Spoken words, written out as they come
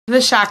the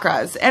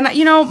chakras. And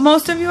you know,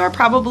 most of you are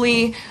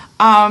probably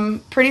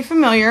pretty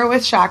familiar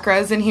with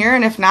chakras in here,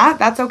 and if not,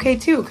 that's okay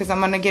too, because I'm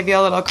going to give you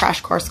a little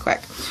crash course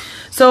quick.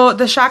 So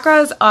the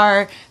chakras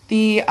are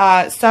the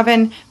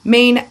 7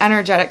 main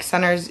energetic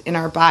centers in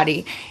our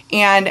body,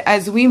 and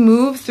as we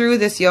move through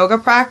this yoga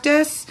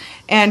practice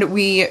and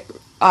we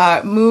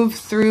move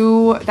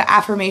through the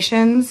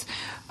affirmations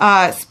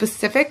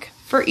specific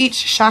for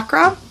each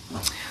chakra,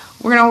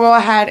 we're going to go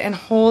ahead and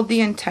hold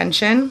the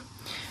intention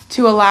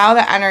to allow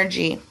the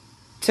energy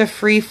to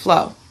free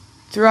flow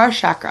through our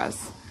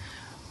chakras,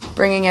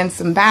 bringing in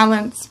some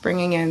balance,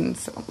 bringing in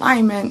some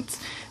alignment,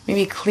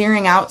 maybe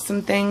clearing out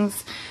some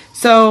things.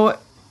 So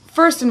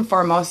first and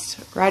foremost,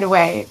 right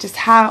away, just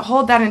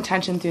hold that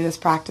intention through this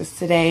practice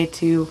today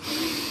to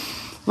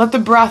let the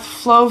breath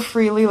flow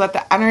freely, let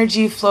the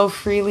energy flow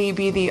freely,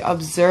 be the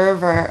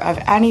observer of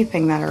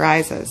anything that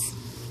arises.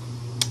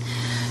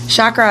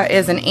 Chakra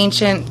is an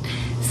ancient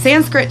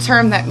Sanskrit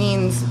term that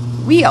means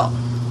wheel.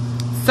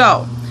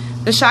 So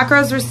the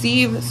chakras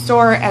receive,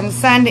 store, and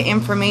send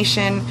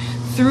information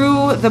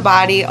through the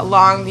body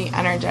along the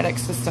energetic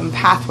system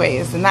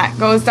pathways, and that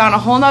goes down a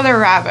whole nother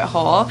rabbit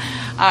hole.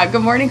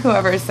 Good morning,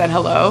 whoever said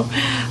hello.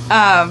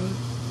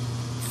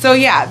 So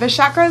yeah, the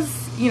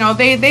chakras, you know,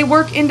 they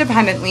work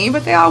independently,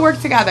 but they all work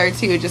together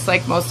too, just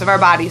like most of our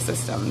body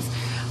systems.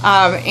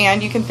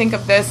 And you can think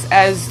of this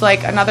as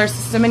like another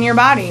system in your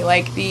body,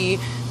 like the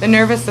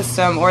nervous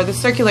system or the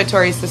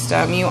circulatory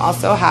system. You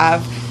also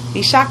have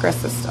the chakra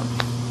system.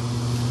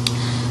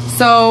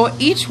 So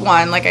each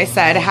one, like I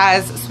said,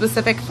 has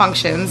specific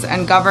functions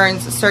and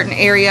governs certain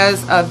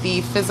areas of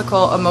the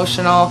physical,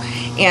 emotional,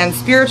 and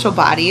spiritual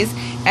bodies,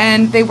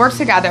 and they work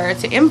together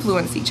to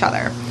influence each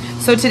other.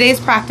 So today's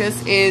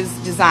practice is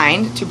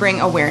designed to bring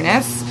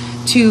awareness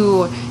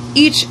to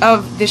each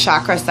of the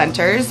chakra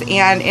centers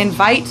and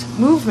invite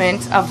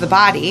movement of the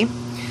body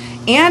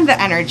and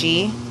the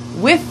energy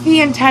with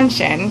the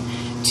intention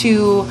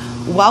to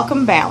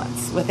welcome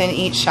balance within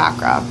each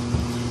chakra,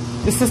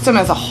 the system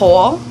as a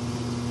whole,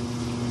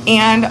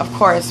 and of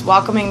course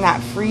welcoming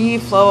that free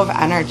flow of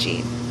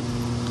energy.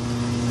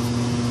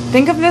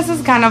 Think of this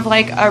as kind of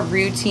like a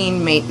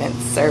routine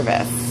maintenance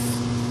service.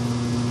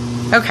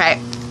 Okay,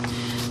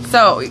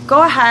 so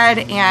go ahead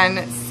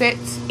and sit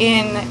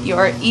in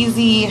your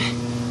easy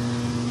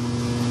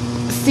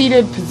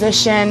seated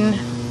position.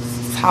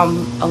 This is how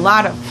a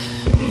lot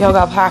of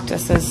yoga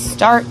practices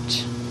start.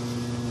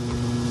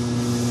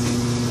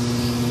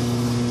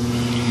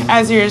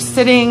 As you're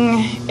sitting,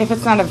 if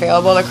it's not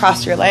available to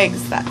cross your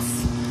legs, that's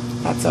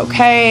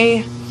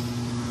okay.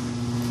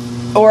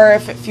 Or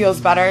if it feels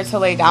better to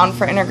lay down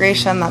for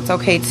integration, that's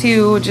okay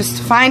too.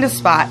 Just find a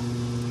spot.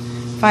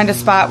 Find a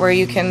spot where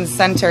you can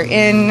center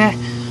in.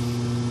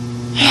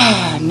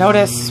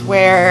 Notice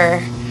where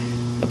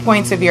the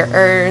points of your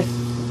earth,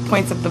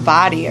 points of the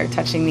body are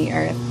touching the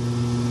earth.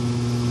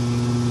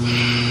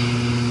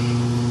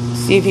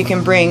 See if you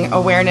can bring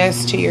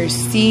awareness to your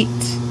seat.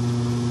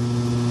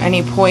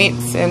 Any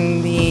points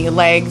in the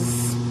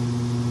legs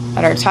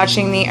that are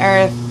touching the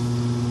earth.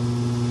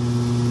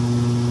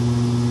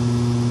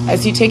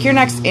 As you take your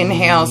next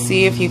inhale,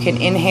 see if you can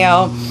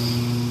inhale,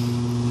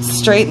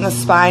 straighten the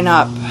spine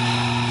up.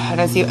 And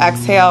as you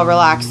exhale,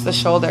 relax the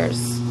shoulders.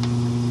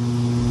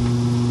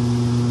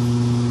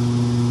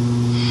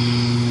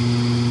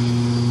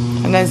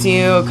 And as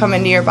you come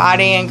into your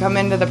body and come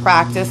into the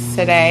practice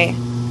today,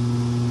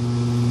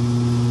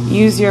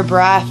 use your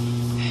breath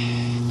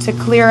to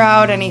clear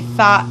out any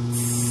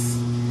thoughts,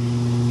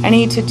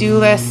 any to-do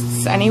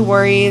lists, any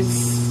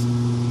worries.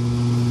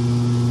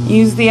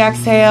 Use the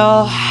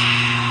exhale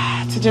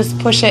to just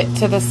push it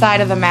to the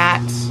side of the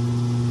mat,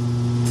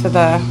 to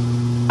the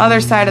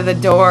other side of the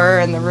door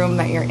in the room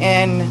that you're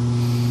in.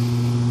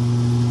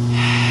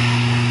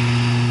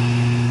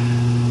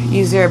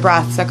 Use your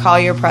breath to call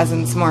your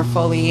presence more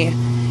fully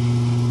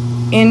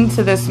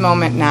into this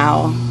moment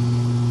now,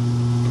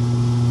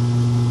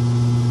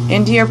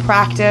 into your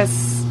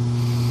practice,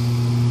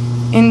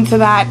 into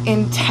that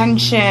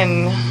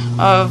intention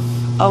of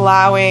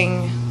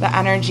allowing the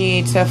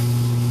energy to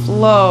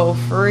flow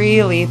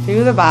freely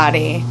through the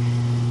body.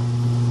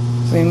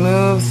 As we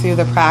move through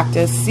the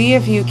practice, see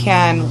if you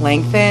can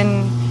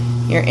lengthen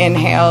your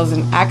inhales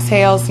and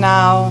exhales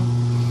now.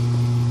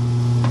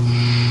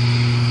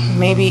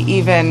 Maybe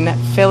even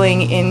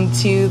filling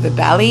into the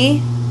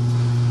belly.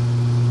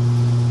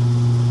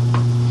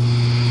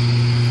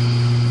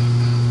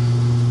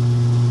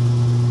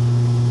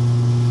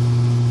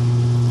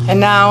 And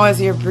now as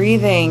you're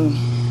breathing,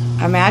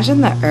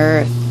 imagine the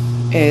earth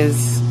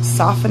is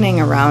softening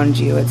around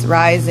you. It's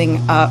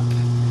rising up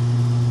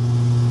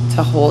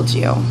to hold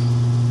you.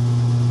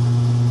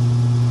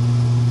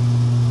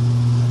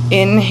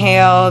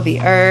 Inhale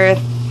the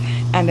earth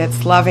and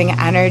its loving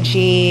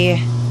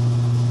energy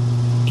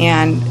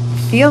and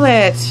feel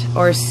it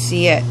or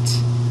see it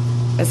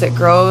as it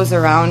grows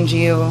around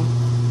you.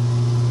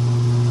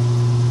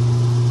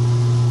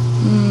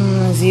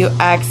 As you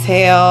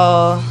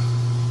exhale,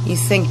 you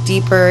sink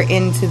deeper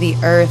into the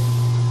earth,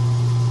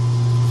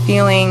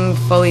 feeling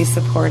fully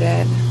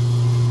supported.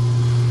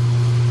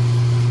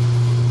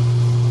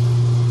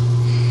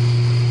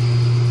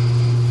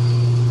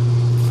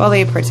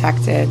 fully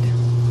protected,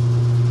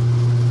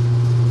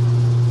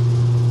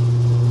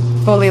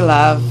 fully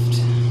loved.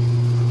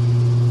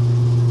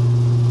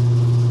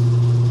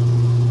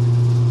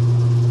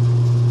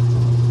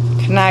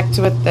 Connect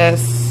with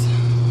this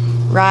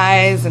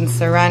rise and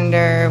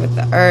surrender with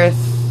the earth.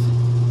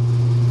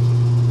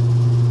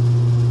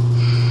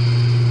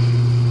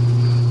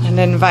 And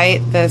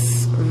invite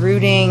this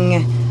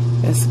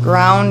rooting, this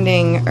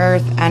grounding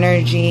earth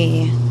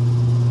energy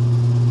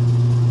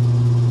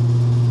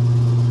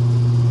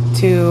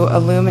to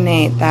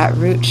illuminate that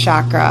root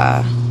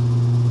chakra,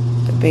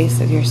 the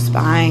base of your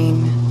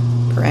spine,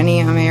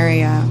 perineum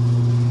area.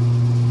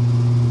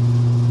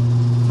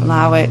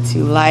 Allow it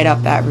to light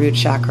up that root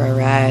chakra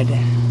red.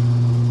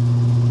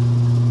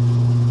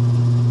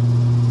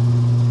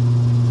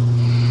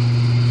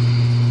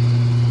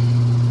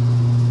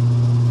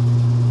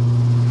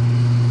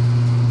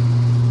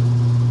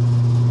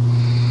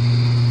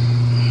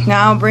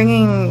 Now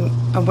bringing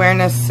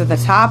awareness to the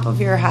top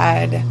of your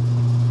head.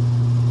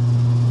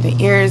 The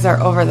ears are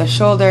over the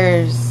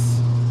shoulders.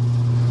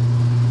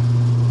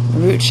 The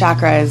root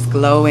chakra is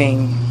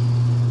glowing.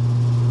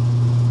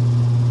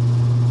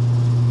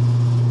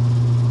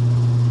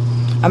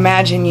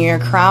 Imagine your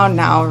crown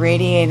now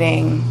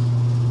radiating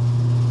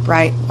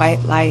bright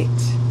white light.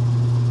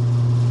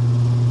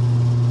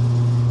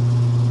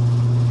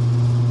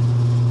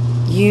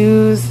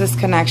 Use this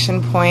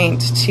connection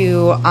point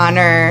to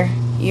honor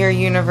your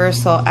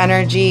universal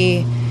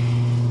energy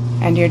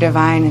and your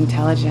divine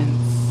intelligence.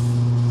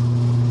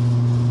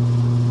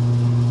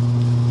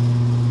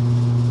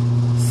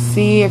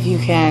 See if you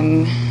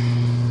can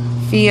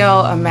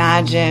feel,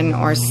 imagine,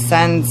 or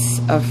sense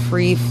a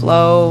free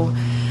flow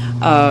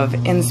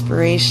of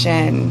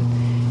inspiration,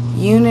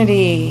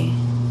 unity,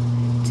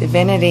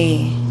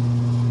 divinity,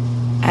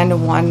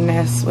 and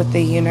oneness with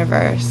the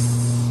universe.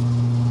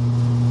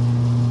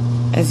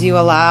 As you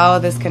allow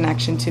this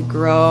connection to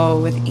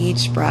grow with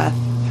each breath.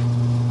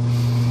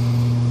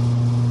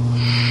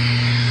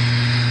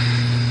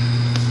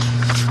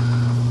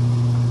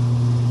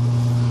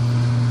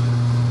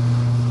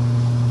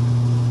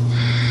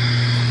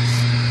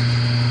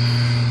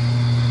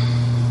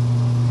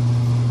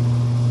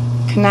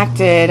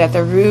 Connected at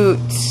the root,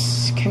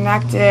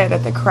 connected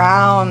at the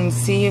crown.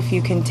 See if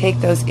you can take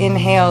those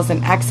inhales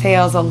and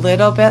exhales a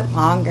little bit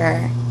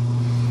longer.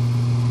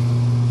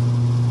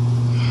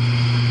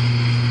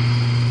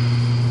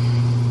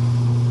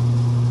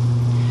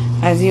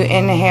 As you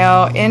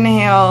inhale,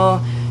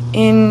 inhale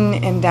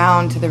in and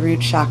down to the root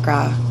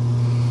chakra.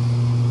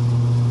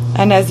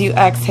 And as you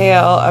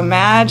exhale,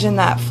 imagine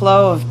that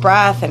flow of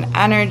breath and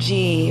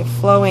energy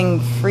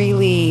flowing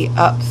freely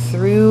up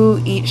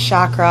through each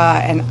chakra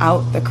and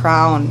out the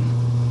crown.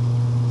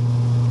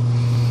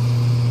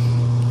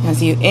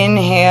 As you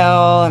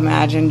inhale,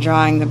 imagine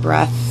drawing the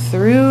breath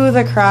through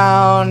the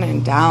crown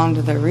and down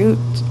to the root.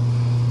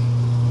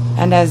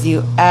 And as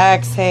you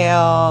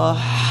exhale,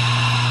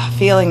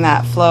 feeling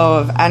that flow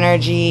of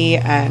energy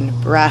and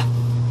breath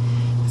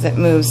as it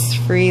moves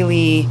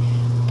freely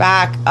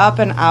back up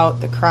and out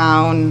the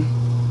crown.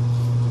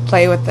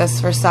 Play with this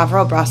for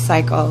several breath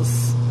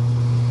cycles.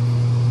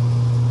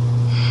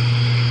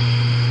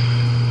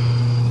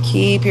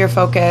 Keep your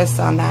focus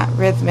on that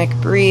rhythmic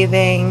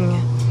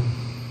breathing.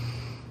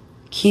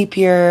 Keep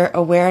your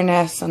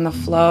awareness on the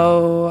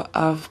flow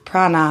of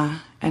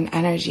prana and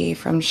energy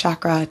from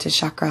chakra to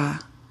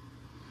chakra.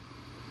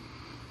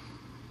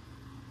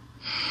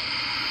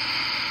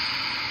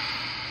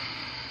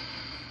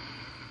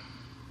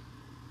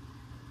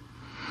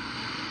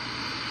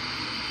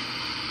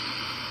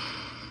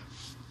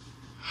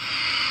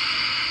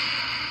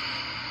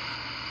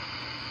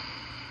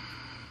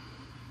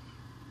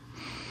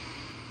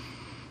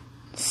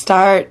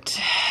 Start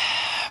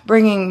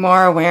bringing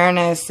more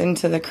awareness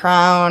into the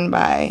crown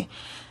by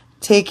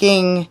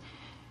taking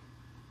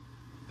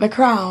the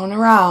crown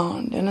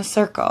around in a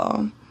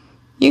circle.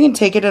 You can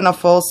take it in a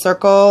full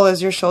circle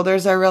as your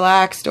shoulders are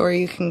relaxed, or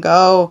you can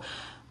go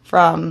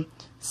from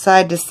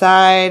side to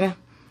side,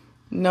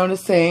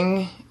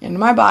 noticing in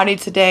my body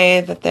today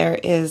that there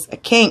is a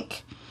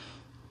kink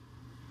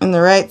in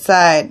the right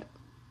side.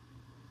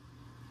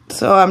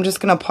 So I'm just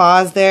going to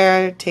pause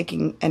there,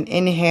 taking an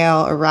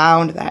inhale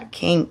around that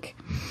kink.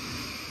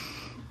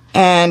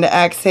 And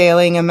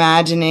exhaling,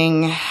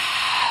 imagining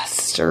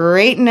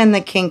straightening the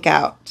kink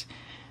out.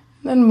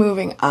 Then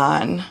moving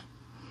on.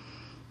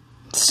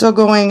 Still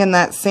going in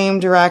that same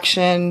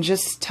direction,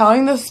 just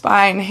telling the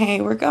spine, hey,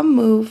 we're going to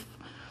move.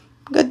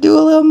 Going to do a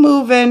little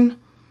moving.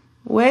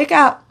 Wake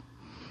up.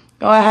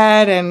 Go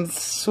ahead and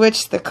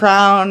switch the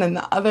crown in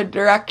the other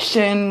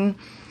direction.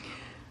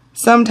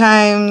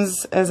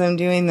 Sometimes as I'm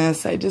doing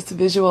this, I just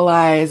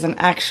visualize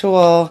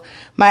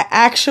my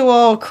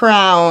actual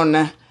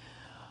crown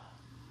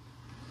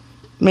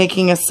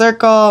making a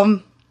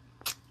circle,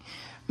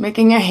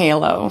 making a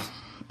halo,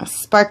 a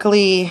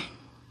sparkly,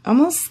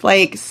 almost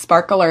like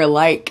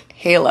sparkler-like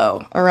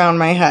halo around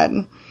my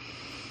head.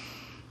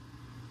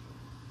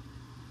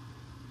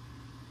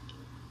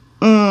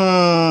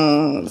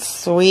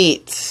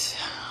 Sweet.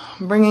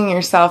 bringing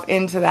yourself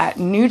into that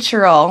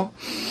neutral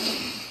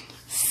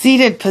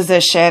seated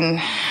position.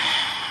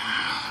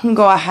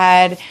 Go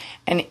ahead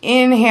and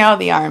inhale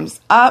the arms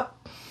up.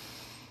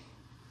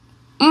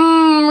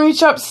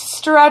 Reach up,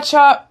 stretch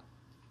up,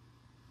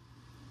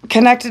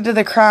 connected to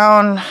the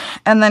crown,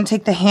 and then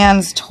take the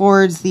hands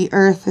towards the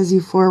earth as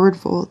you forward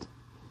fold.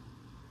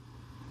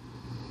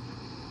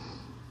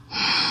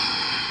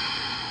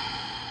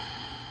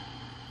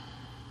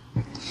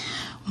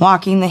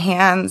 Walking the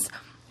hands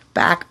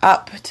back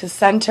up to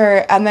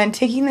center, and then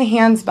taking the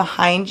hands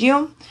behind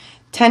you,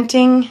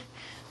 tenting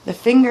the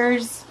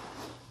fingers,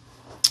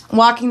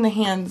 walking the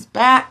hands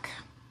back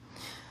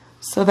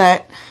so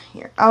that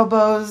your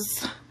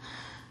elbows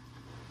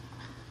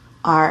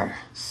are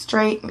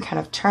straight and kind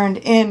of turned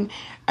in.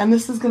 And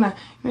this is gonna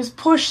just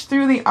push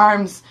through the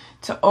arms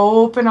to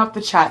open up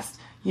the chest.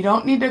 You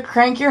don't need to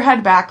crank your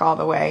head back all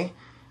the way.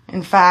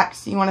 In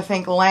fact, you want to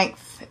think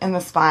length in the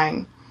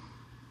spine.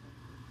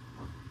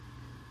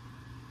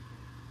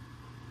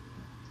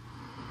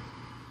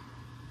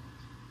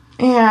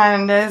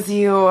 And as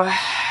you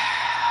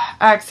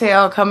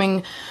exhale,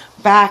 coming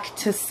back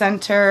to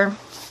center,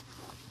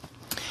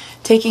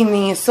 taking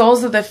the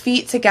soles of the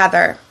feet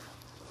together,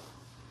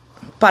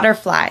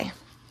 butterfly,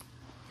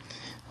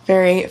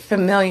 very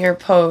familiar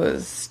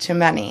pose to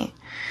many.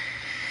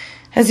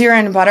 As you're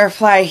in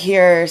butterfly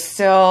here,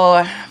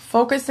 still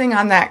focusing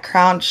on that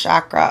crown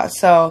chakra,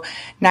 so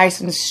nice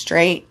and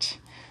straight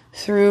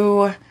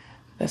through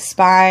the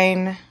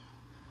spine.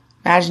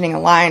 Imagining a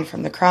line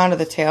from the crown to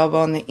the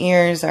tailbone, the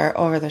ears are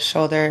over the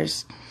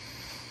shoulders.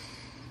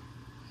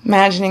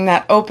 Imagining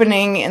that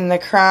opening in the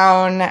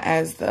crown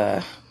as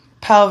the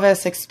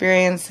pelvis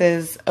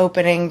experiences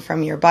opening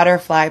from your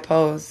butterfly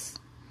pose.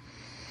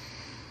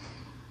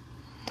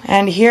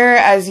 And here,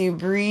 as you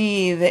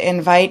breathe,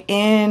 invite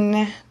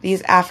in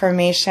these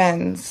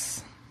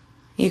affirmations.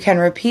 You can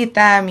repeat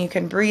them, you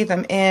can breathe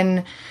them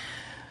in.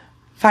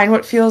 Find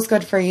what feels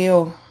good for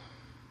you.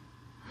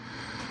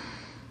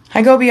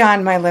 I go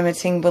beyond my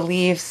limiting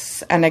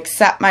beliefs and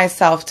accept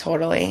myself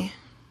totally.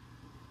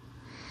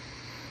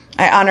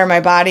 I honor my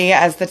body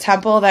as the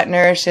temple that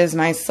nourishes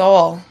my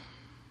soul.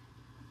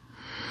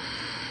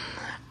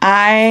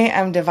 I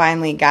am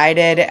divinely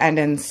guided and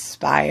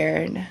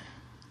inspired.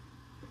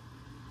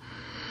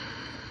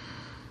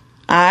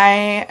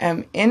 I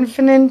am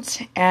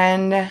infinite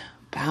and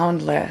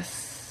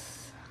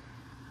boundless.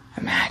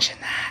 Imagine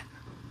that.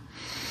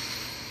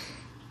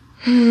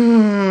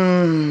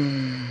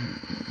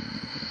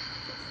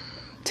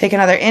 Take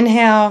another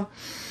inhale.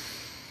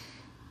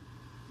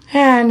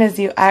 And as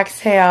you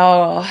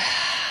exhale,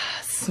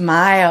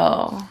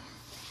 smile.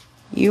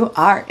 You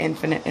are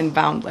infinite and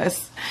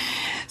boundless.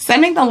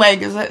 Sending the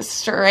legs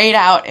straight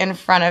out in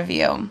front of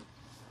you.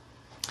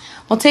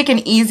 We'll take an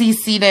easy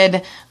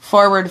seated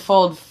forward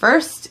fold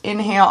first.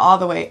 Inhale all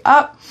the way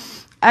up.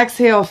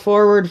 Exhale,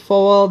 forward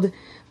fold.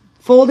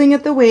 Folding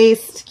at the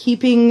waist,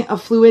 keeping a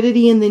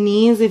fluidity in the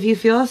knees. If you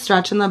feel a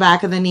stretch in the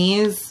back of the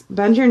knees,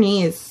 bend your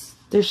knees.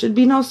 There should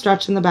be no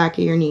stretch in the back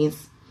of your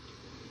knees.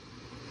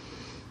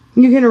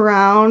 You can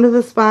round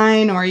the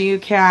spine, or you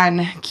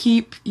can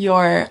keep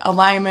your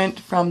alignment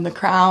from the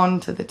crown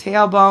to the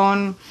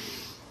tailbone.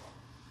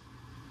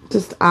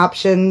 Just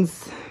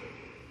options.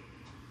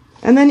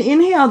 And then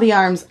inhale the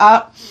arms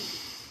up.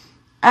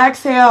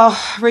 Exhale,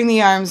 bring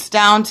the arms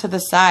down to the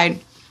side.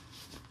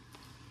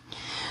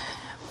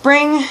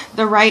 Bring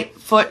the right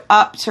foot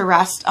up to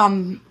rest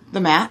on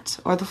the mat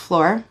or the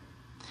floor.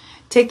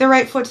 Take the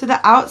right foot to the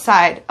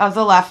outside of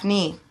the left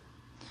knee.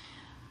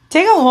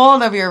 Take a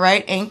hold of your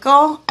right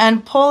ankle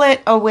and pull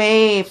it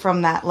away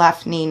from that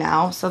left knee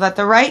now so that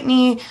the right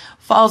knee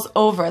falls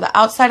over. The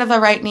outside of the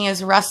right knee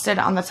is rested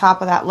on the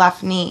top of that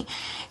left knee.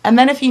 And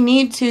then if you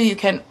need to, you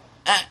can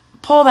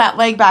pull that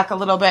leg back a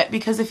little bit,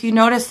 because if you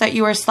notice that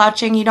you are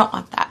slouching, you don't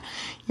want that.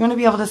 You want to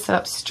be able to sit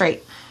up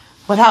straight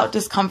without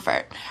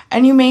discomfort.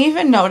 And you may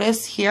even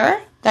notice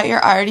here that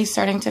you're already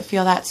starting to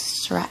feel that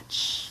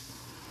stretch.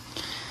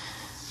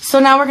 So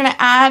now we're going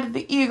to add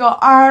the eagle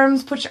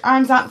arms. Put your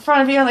arms out in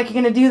front of you like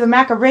you're going to do the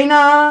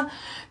Macarena.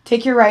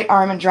 Take your right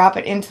arm and drop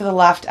it into the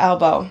left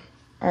elbow,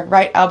 or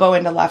right elbow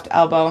into left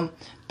elbow.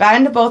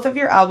 Bend both of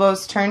your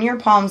elbows. Turn your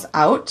palms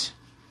out.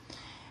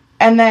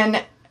 And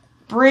then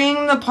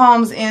bring the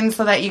palms in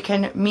so that you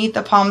can meet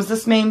the palms.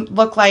 This may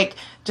look like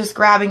just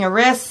grabbing a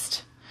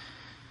wrist.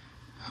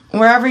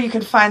 Wherever you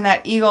can find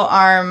that eagle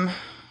arm.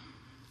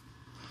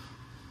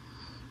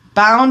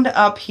 Bound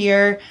up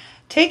here.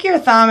 Take your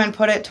thumb and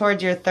put it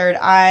towards your third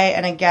eye.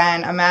 And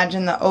again,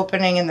 imagine the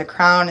opening in the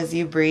crown as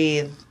you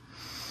breathe.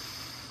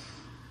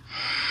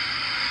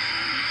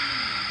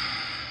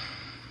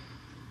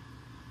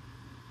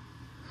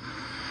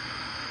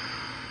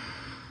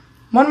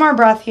 One more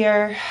breath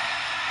here.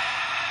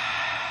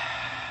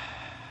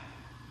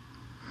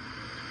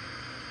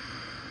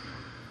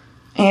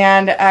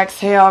 And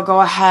exhale, go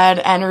ahead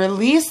and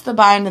release the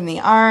bind in the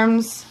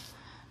arms.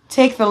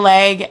 Take the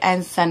leg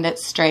and send it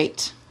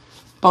straight.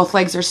 Both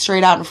legs are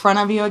straight out in front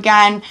of you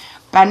again.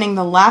 Bending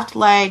the left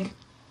leg,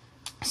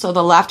 So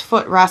the left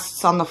foot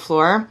rests on the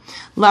floor.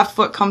 Left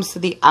foot comes to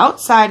the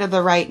outside of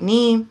the right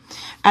knee.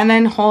 And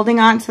then holding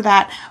on to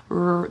that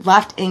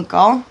left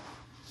ankle,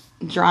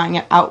 drawing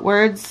it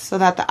outwards so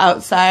that the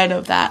outside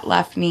of that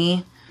left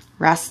knee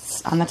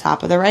rests on the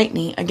top of the right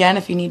knee. Again,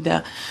 if you need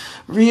to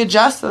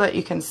readjust so that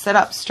you can sit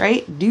up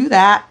straight, do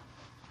that.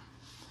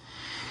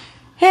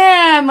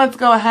 And let's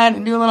go ahead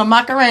and do a little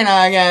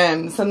Macarena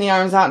again. Send the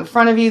arms out in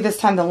front of you. This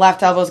time the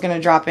left elbow is going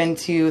to drop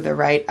into the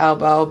right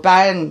elbow.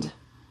 Bend,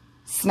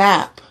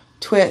 snap,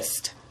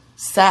 twist,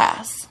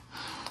 sass.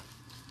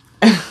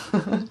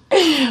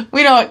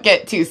 We don't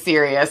get too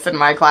serious in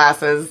my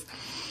classes.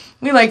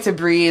 We like to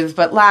breathe,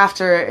 but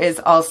laughter is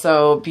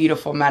also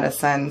beautiful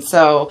medicine.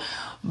 So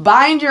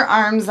bind your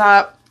arms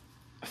up,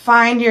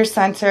 find your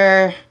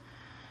center.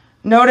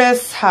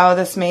 Notice how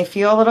this may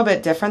feel a little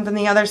bit different than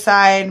the other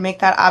side. Make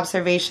that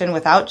observation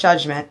without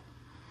judgment.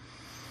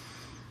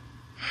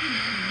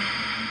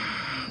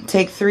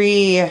 Take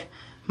 3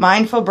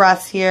 mindful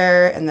breaths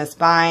here in this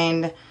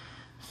bind.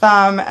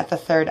 Thumb at the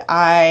third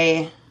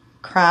eye,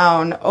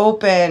 crown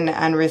open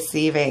and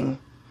receiving.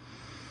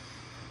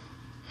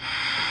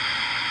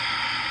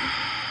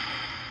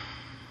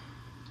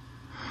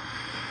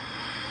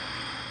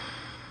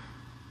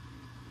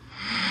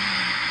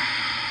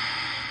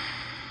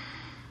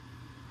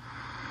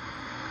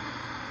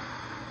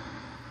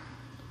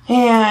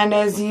 And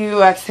as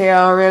you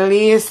exhale,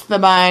 release the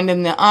bind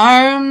in the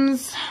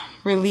arms,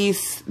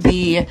 release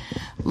the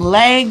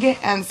leg,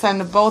 and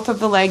send both of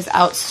the legs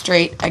out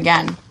straight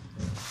again.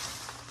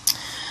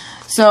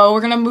 So we're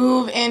going to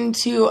move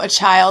into a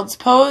child's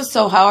pose.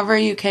 So however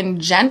you can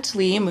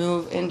gently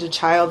move into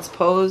child's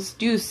pose,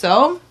 do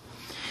so.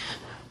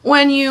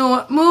 When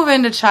you move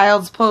into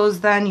child's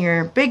pose, then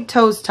your big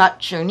toes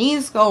touch, your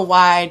knees go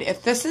wide.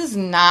 If this is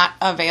not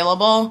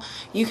available,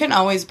 you can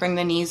always bring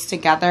the knees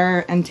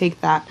together and take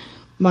that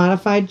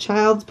modified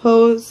child's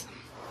pose.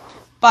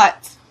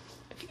 But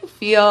if you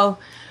feel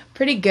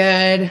pretty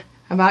good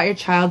about your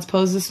child's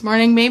pose this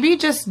morning, maybe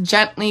just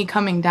gently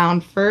coming down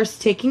first,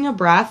 taking a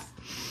breath.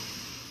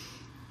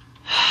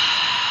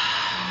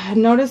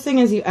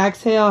 Noticing as you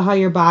exhale how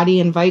your body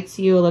invites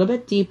you a little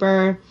bit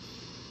deeper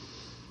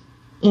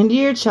into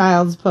your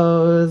child's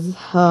pose.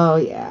 Oh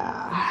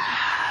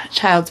yeah.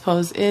 Child's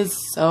pose is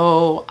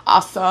so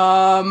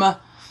awesome.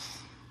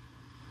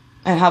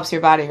 It helps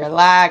your body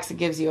relax. It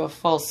gives you a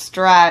full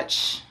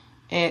stretch.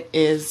 It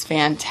is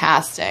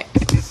fantastic.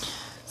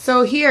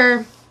 So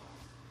here,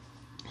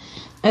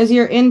 as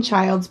you're in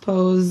child's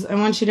pose, I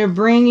want you to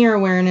bring your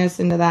awareness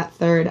into that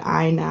third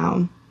eye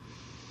now.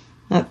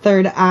 That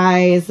third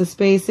eye is the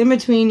space in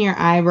between your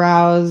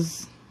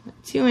eyebrows,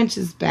 2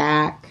 inches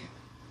back.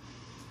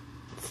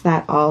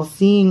 That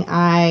all-seeing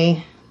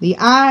eye, the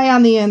eye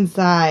on the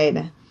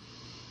inside.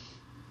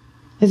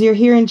 As you're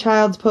here in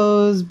child's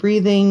pose,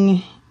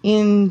 breathing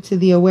into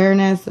the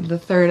awareness of the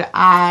third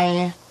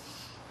eye,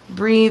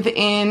 breathe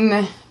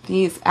in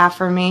these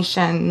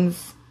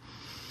affirmations.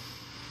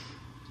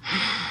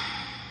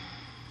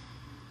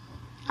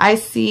 I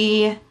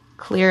see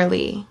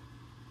clearly.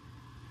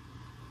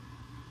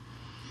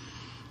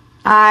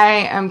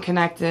 I am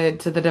connected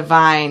to the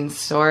divine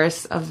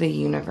source of the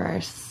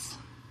universe.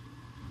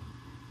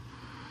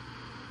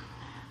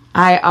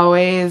 I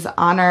always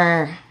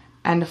honor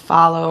and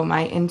follow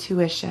my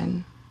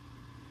intuition.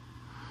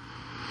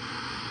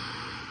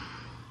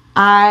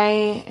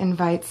 I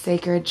invite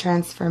sacred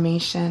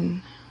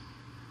transformation.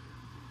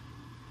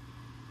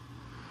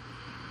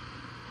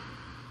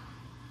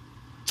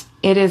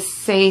 It is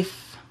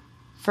safe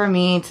for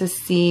me to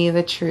see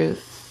the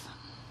truth.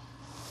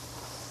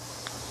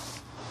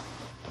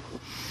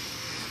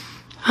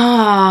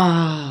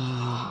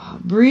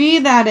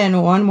 Breathe that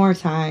in one more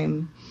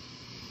time.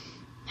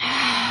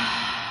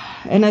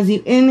 And as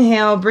you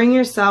inhale, bring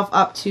yourself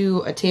up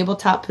to a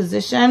tabletop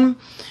position,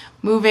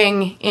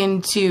 moving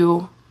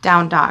into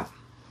down dog.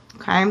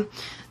 Okay?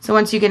 So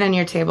once you get in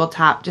your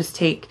tabletop, just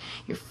take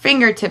your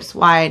fingertips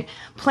wide,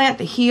 plant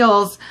the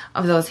heels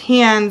of those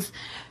hands,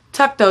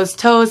 tuck those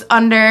toes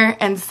under,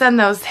 and send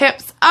those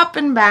hips up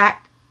and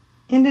back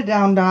into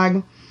down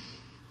dog.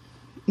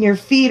 Your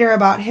feet are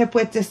about hip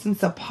width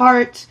distance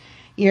apart.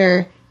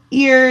 Your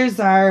ears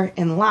are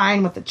in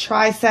line with the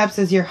triceps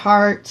as your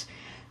heart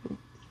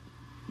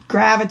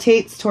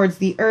gravitates towards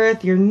the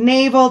earth. Your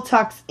navel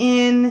tucks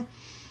in,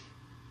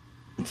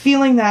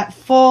 feeling that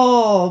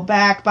full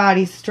back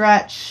body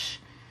stretch.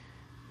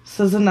 This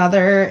is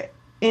another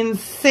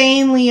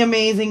insanely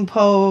amazing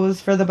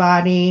pose for the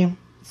body.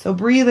 So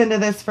breathe into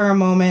this for a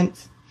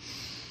moment.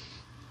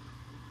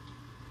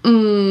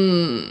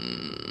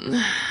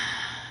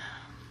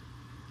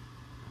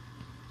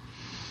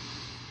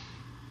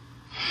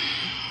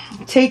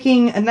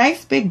 Taking a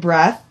nice big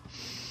breath.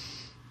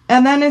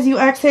 And then as you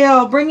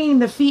exhale, bringing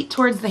the feet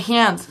towards the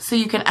hands so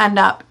you can end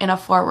up in a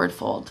forward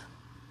fold.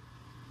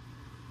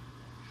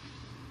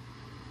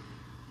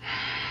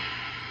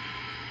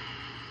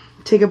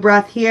 Take a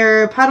breath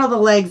here. Pedal the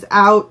legs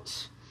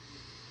out.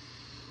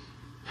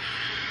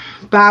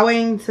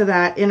 Bowing to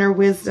that inner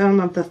wisdom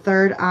of the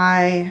third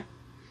eye.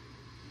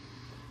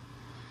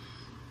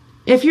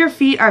 If your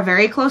feet are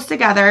very close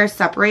together,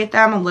 separate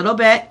them a little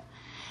bit,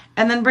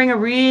 and then bring a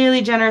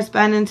really generous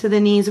bend into the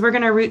knees. We're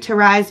going to root to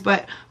rise,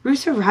 but root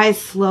to rise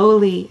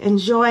slowly.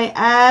 Enjoy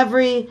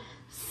every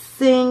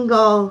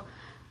single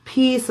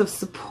piece of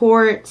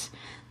support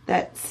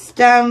that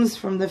stems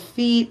from the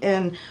feet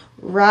and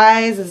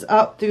rises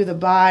up through the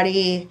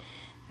body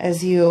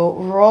as you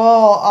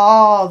roll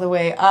all the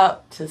way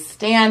up to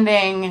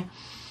standing.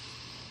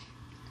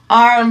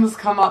 Arms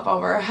come up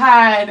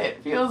overhead.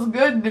 It feels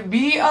good to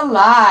be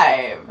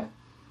alive.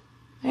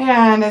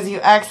 And as you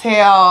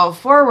exhale,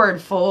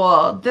 forward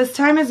fold. This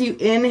time as you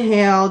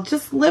inhale,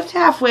 just lift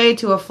halfway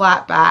to a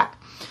flat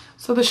back.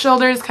 So the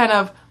shoulders kind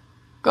of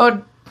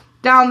go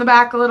down the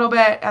back a little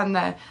bit and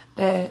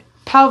the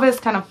pelvis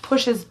kind of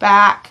pushes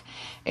back.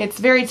 It's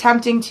very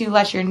tempting to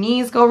let your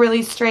knees go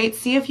really straight.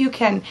 See if you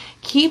can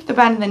keep the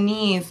bend in the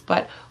knees,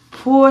 but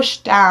push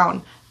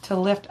down to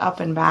lift up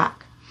and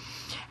back.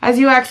 As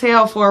you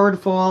exhale, forward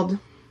fold.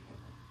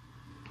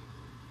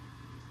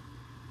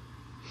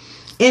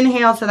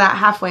 Inhale to that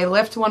halfway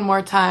lift one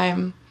more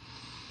time.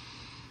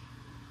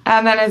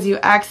 And then as you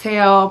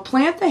exhale,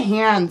 plant the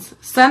hands.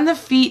 Send the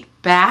feet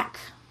back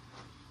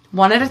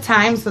one at a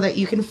time so that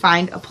you can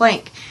find a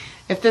plank.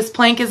 If this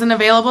plank isn't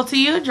available to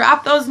you,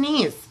 drop those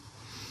knees.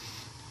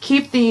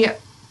 Keep the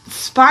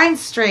spine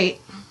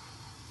straight.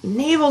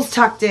 Navel's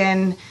tucked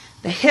in.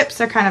 The hips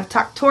are kind of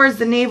tucked towards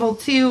the navel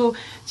too.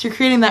 So you're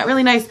creating that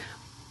really nice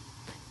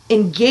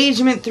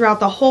engagement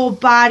throughout the whole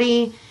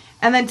body,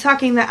 and then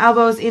tucking the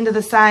elbows into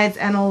the sides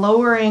and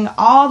lowering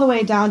all the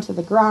way down to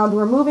the ground.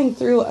 We're moving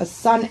through a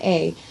sun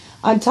A,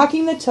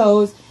 untucking the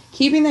toes,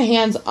 keeping the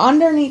hands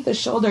underneath the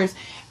shoulders,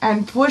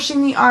 and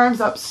pushing the arms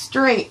up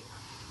straight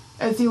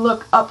as you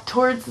look up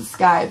towards the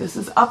sky. This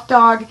is up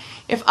dog.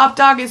 If up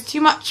dog is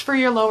too much for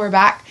your lower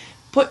back,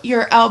 put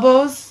your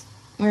elbows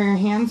where your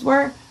hands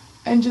were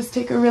and just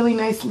take a really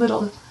nice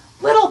little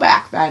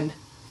back bend.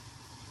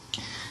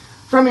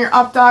 From your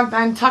up dog,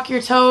 then tuck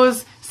your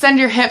toes, send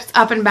your hips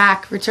up and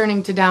back,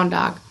 returning to down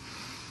dog.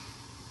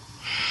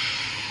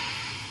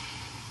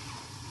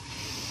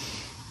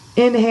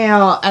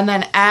 Inhale, and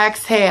then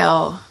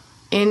exhale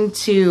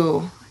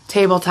into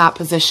tabletop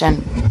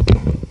position.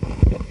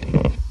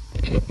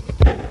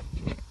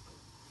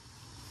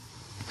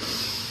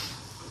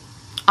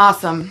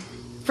 Awesome.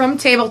 From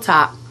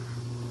tabletop,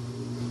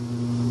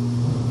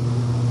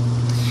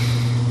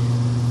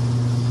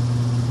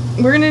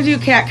 we're going to do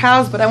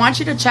cat-cows, but I want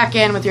you to check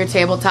in with your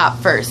tabletop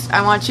first.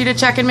 I want you to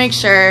check and make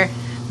sure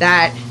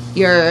that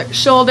your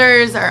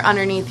shoulders are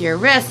underneath your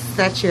wrists,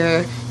 that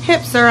your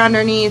hips are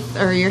underneath,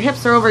 or your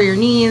hips are over your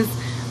knees,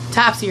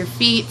 tops of your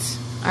feet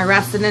are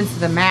rested into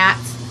the mat.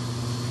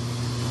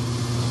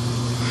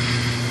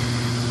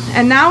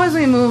 And now as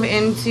we move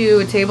into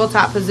a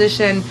tabletop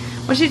position,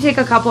 I want you to take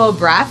a couple of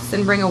breaths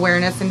and bring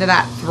awareness into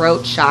that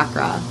throat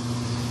chakra.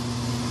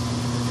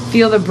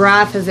 Feel the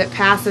breath as it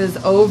passes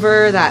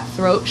over that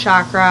throat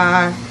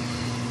chakra.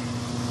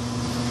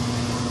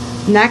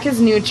 Neck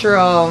is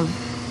neutral.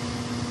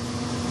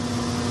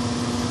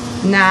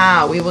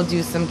 Now we will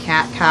do some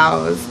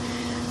cat-cows.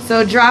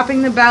 So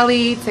dropping the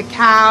belly to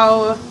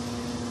cow.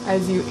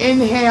 As you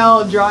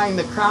inhale, drawing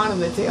the crown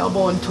and the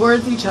tailbone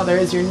towards each other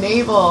as your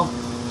navel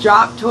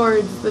drop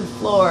towards the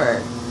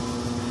floor.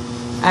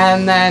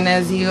 And then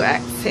as you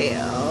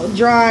exhale,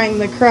 drawing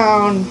the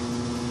crown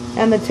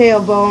and the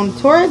tailbone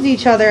towards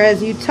each other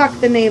as you tuck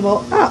the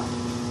navel up.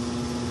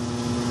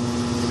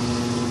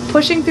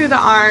 Pushing through the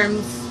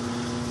arms.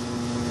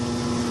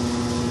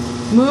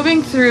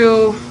 Moving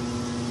through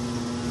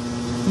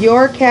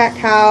your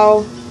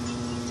cat-cow.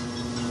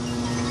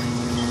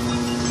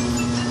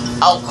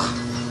 Oh,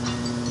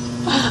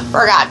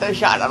 forgot to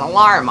shut an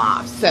alarm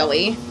off,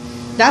 silly.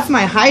 That's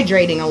my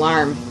hydrating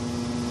alarm.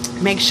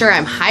 Make sure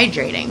I'm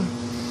hydrating.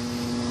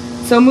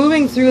 So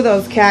moving through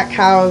those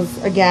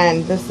cat-cows,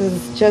 again, this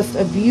is just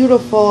a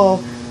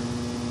beautiful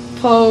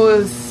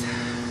pose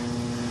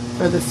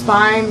for the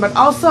spine, but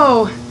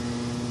also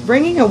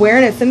bringing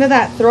awareness into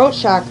that throat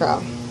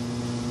chakra.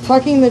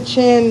 Tucking the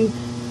chin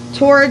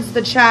towards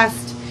the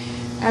chest,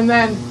 and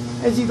then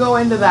as you go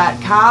into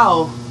that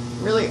cow,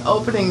 really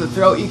opening the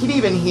throat. You can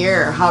even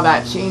hear how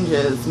that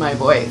changes my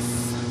voice.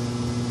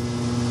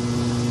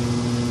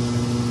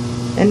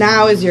 And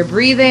now as you're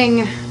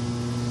breathing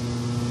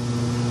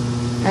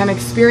and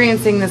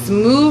experiencing this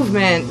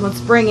movement,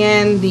 let's bring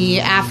in the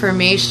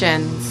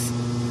affirmations.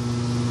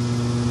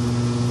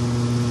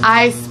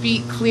 I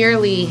speak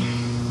clearly.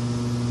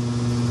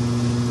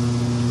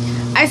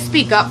 I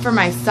speak up for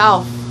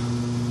myself.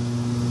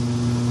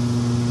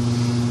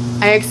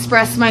 I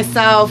express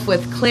myself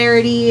with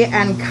clarity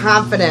and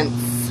confidence.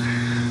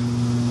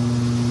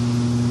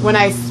 When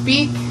I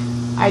speak,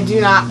 I do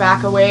not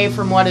back away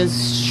from what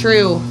is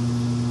true.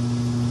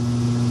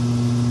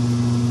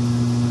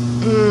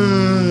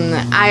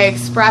 I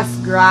express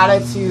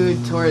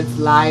gratitude towards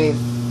life.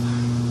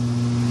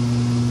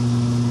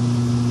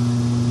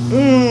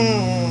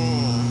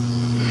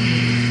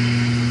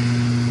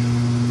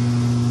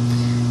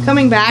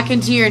 Coming back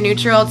into your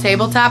neutral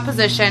tabletop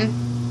position.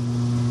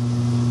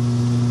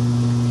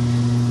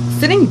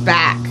 sitting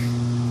back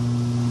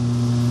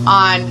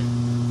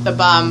on the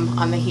bum,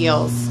 on the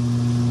heels.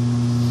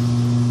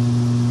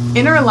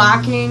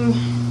 Interlocking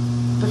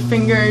the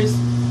fingers,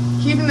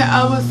 keeping the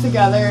elbows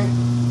together,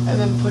 and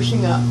then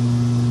pushing up.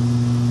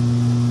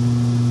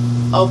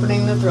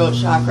 Opening the throat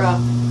chakra.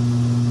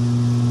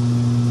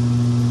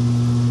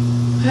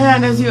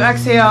 And as you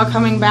exhale,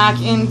 coming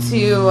back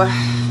into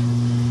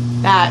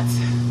that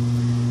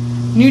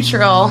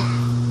neutral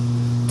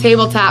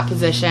tabletop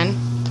position.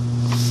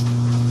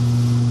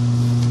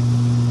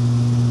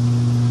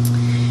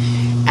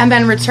 And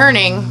then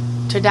returning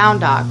to down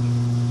dog.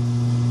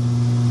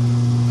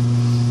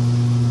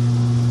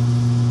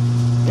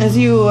 As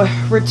you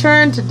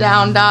return to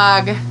down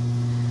dog,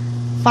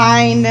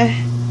 find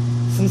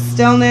some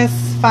stillness,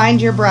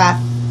 find your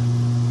breath.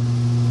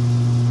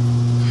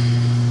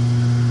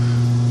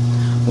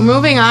 We're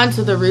moving on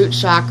to the root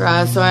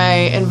chakra, so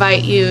I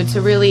invite you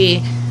to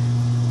really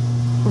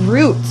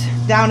root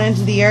down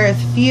into the earth.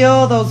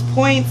 Feel those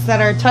points that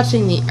are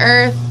touching the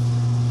earth.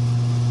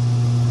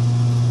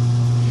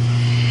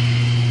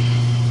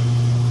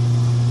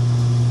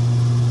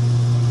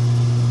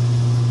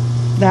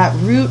 That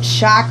root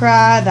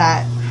chakra,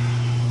 that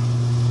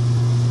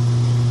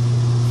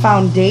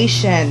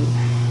foundation.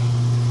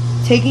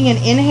 Taking an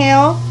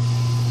inhale,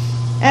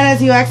 and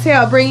as you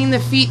exhale, bringing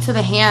the feet to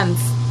the hands.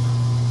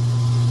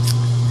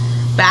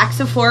 Back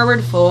to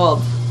forward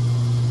fold.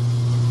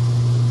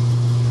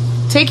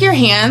 Take your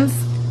hands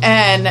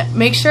and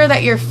make sure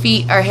that your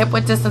feet are hip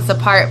width distance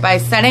apart by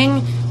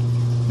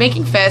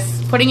making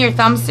fists, putting your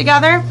thumbs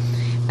together,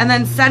 and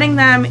then setting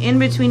them in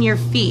between your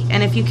feet.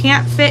 And if you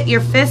can't fit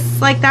your fists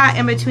like that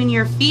in between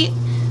your feet,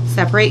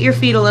 separate your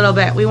feet a little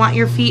bit. We want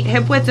your feet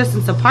hip width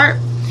distance apart.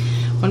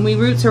 When we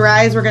root to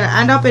rise, we're going to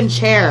end up in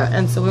chair,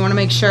 and so we want to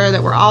make sure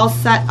that we're all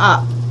set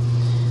up.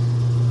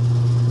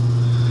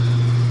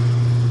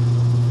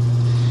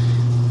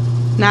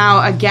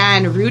 Now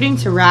again, rooting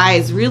to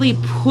rise, really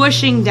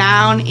pushing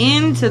down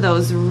into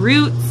those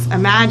roots,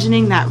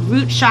 imagining that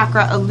root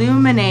chakra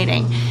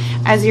illuminating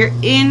as you're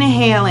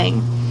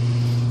inhaling,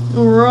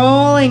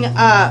 rolling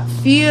up,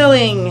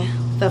 feeling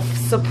the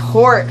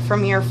support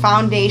from your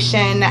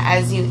foundation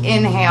as you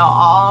inhale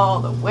all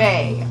the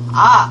way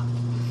up.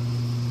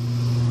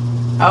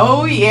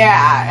 Oh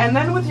yeah, and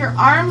then with your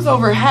arms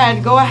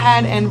overhead, go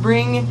ahead and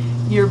bring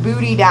your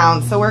booty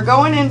down. So we're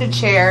going into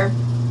chair.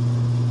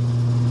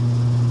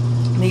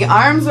 The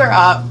arms are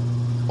up,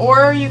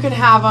 or you can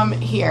have them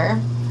here.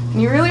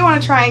 And you really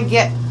want to try and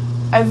get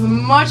as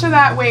much of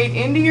that weight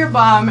into your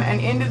bum and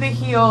into the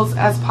heels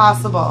as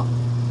possible.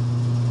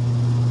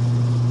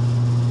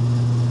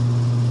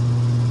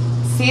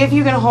 See if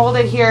you can hold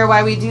it here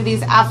while we do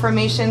these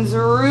affirmations,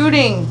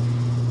 rooting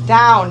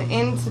down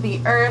into the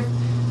earth.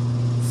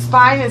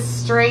 Spine is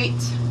straight.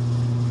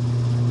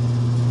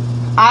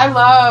 I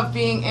love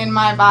being in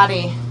my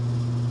body.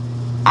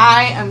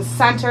 I am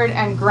centered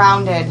and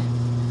grounded.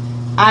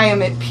 I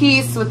am at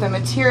peace with the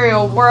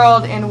material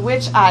world in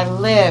which I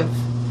live.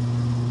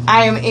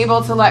 I am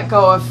able to let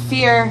go of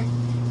fear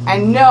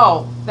and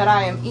know that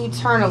I am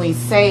eternally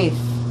safe.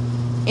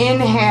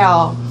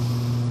 Inhale.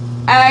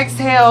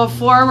 Exhale,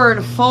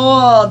 forward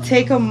fold.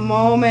 Take a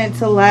moment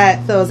to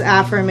let those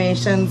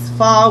affirmations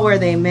fall where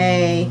they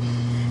may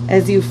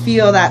as you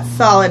feel that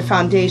solid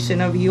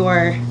foundation of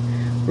your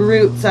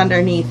roots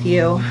underneath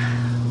you.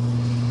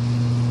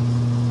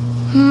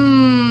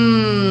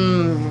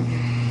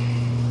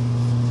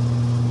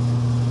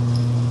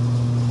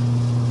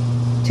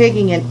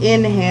 Taking an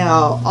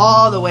inhale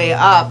all the way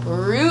up,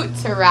 root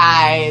to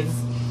rise.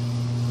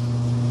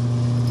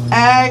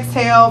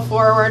 Exhale,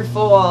 forward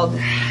fold.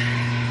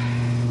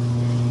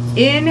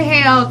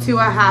 Inhale to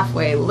a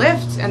halfway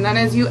lift, and then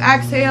as you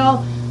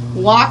exhale,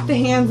 walk the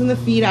hands and the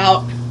feet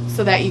out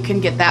so that you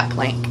can get that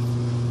plank.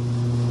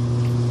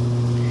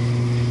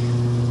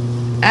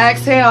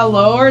 Exhale,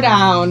 lower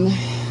down.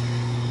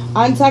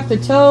 Untuck the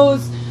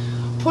toes,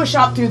 push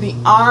up through the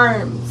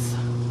arms.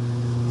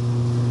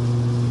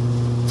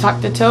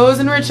 Tuck the toes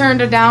and return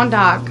to down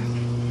dog.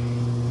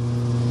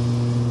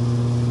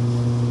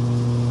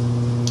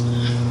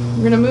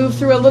 We're going to move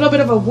through a little bit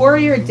of a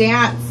warrior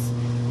dance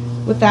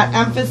with that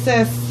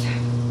emphasis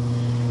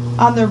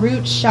on the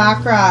root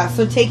chakra.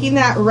 So taking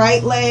that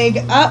right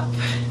leg up,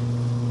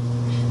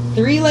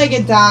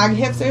 three-legged dog,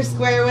 hips are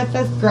square with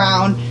the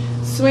ground,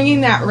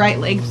 swinging that right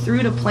leg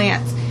through to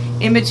plants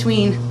in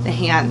between the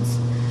hands.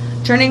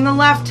 Turning the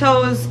left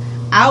toes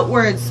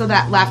outwards so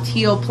that left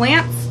heel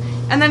plants,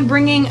 and then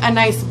bringing a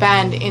nice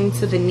bend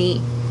into the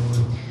knee.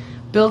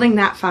 Building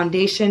that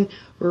foundation,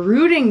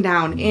 rooting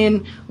down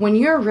in. When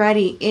you're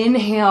ready,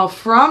 inhale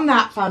from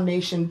that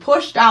foundation,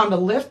 push down to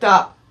lift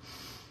up.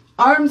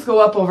 Arms go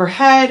up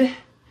overhead.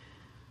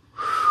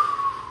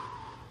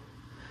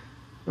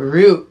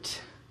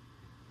 Root.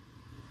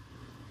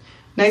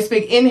 Nice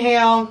big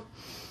inhale.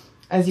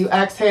 As you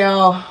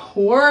exhale,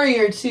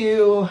 warrior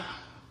two.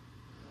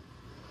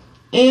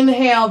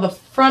 Inhale the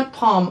front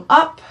palm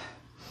up.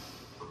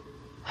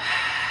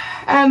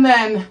 And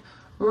then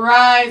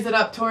rise it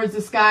up towards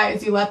the sky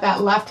as you let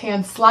that left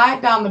hand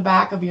slide down the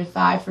back of your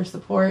thigh for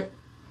support.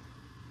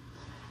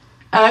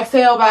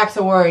 Exhale back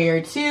to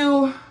warrior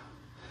two.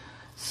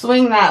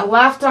 Swing that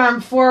left arm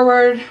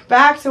forward,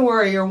 back to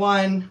warrior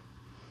one.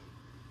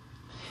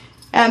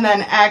 And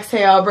then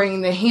exhale,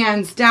 bringing the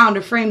hands down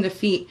to frame the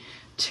feet.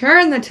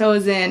 Turn the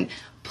toes in,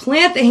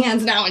 plant the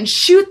hands now, and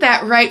shoot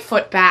that right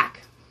foot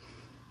back.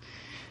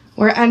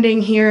 We're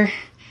ending here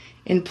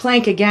in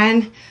plank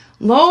again,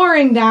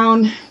 lowering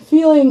down,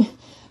 feeling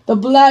the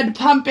blood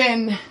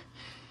pumping,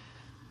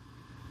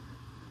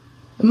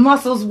 the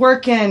muscles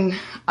working,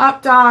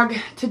 up dog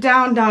to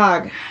down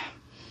dog.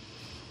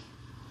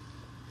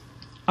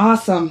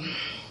 Awesome.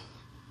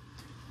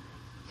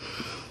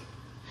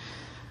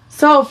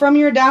 So from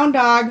your down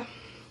dog,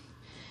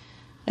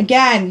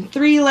 again,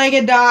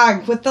 three-legged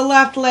dog with the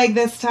left leg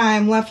this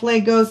time. Left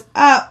leg goes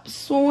up,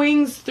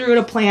 swings through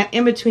to plant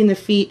in between the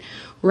feet.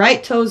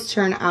 Right toes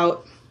turn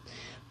out.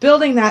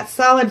 Building that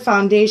solid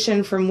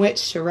foundation from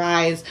which to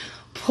rise.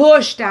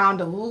 Push down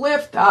to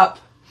lift up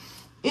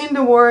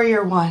into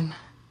warrior one.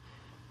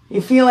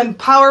 You feeling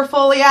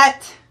powerful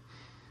yet?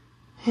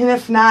 And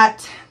if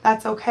not,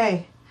 that's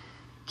okay.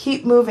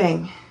 Keep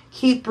moving.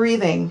 Keep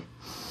breathing.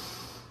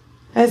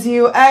 As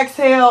you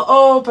exhale,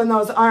 open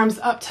those arms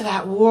up to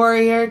that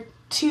warrior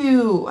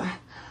two.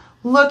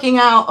 Looking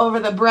out over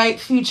the bright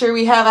future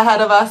we have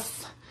ahead of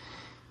us.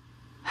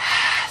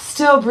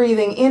 Still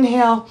breathing.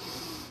 Inhale,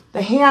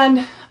 the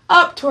hand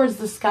up towards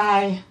the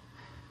sky.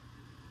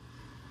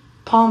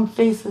 Palm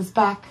faces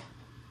back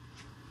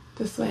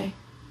this way.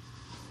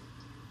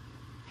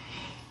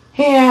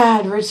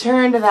 And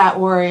return to that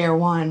warrior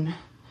one,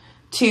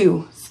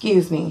 two,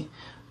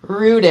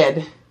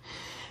 rooted.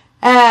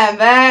 And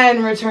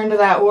then return to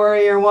that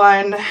warrior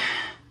one.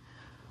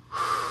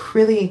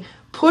 Really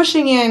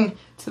pushing in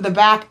to the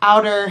back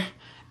outer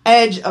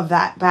edge of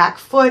that back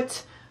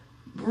foot.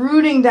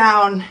 Rooting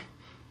down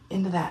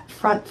into that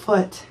front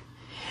foot.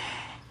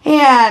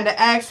 And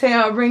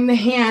exhale, bring the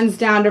hands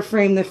down to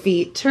frame the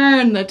feet.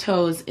 Turn the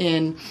toes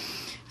in.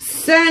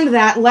 Send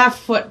that left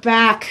foot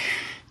back.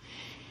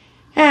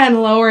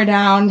 And lower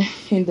down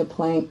into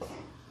plank.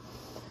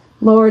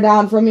 Lower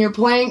down from your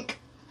plank.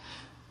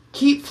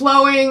 Keep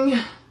flowing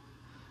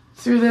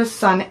through this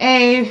sun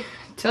A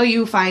till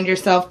you find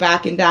yourself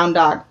back in down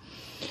dog.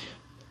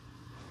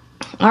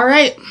 All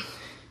right.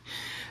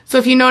 So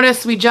if you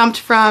notice, we jumped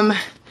from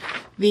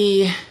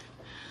the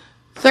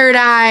third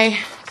eye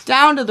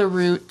down to the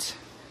root.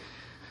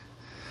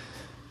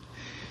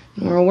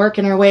 And we're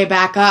working our way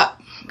back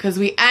up because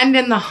we end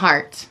in the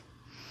heart.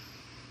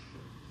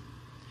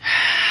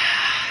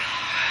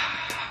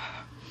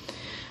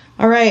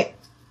 All right.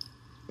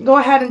 Go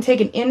ahead and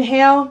take an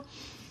inhale.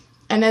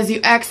 And as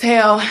you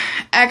exhale,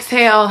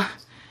 exhale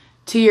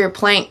to your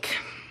plank.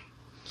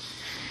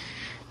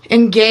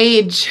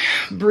 Engage,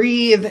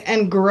 breathe,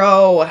 and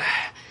grow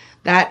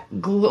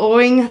that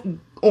glowing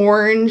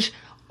orange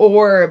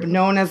orb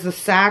known as the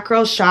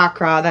sacral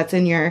chakra that's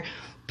in your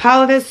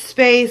pelvis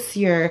space,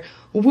 your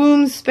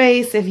womb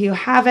space, if you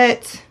have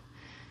it.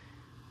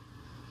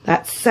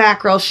 That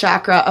sacral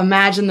chakra.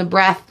 Imagine the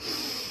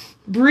breath.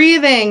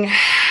 Breathing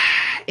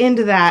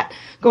into that.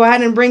 Go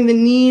ahead and bring the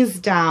knees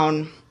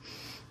down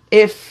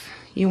if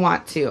you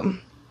want to.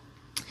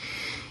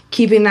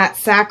 Keeping that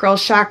sacral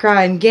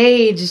chakra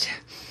engaged,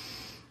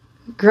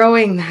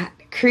 growing that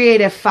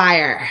creative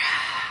fire.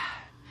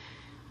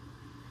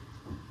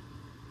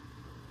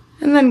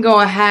 And then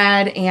go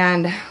ahead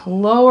and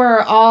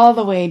lower all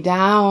the way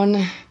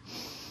down.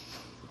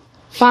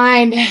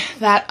 Find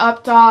that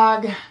up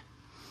dog.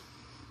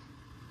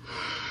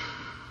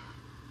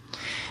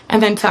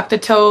 And then tuck the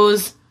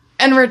toes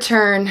and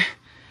return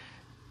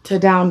to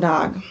down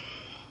dog.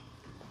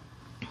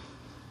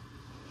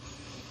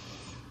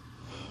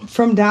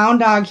 From down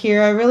dog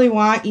here, I really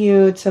want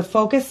you to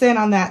focus in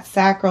on that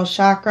sacral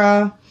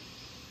chakra.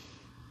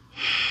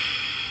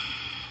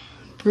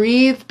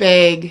 Breathe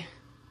big.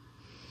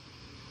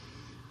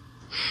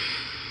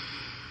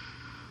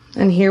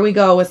 And here we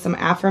go with some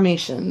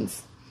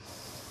affirmations.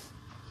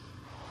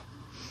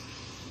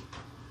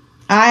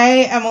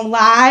 I am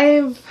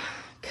alive,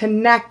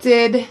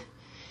 connected,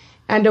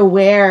 and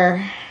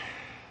aware.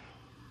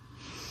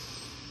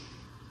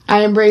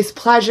 I embrace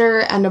pleasure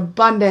and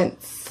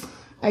abundance.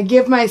 I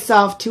give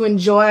myself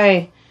permission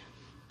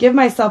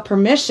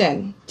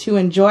to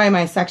enjoy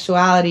my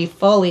sexuality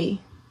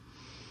fully.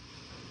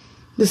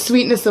 The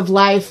sweetness of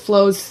life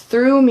flows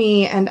through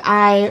me and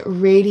I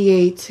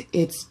radiate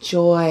its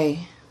joy.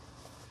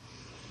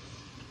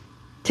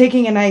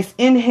 Taking a nice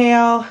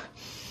inhale.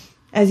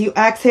 As you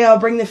exhale,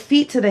 bring the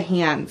feet to the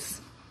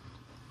hands.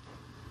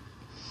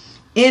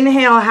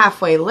 Inhale,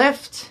 halfway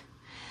lift.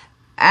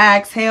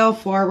 Exhale,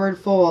 forward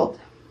fold.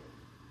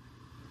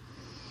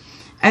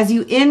 As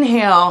you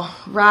inhale,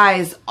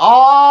 rise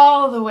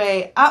all the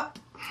way up.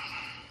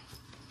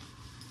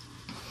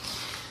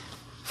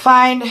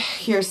 Find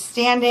your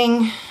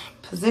standing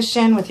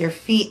position with your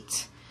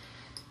feet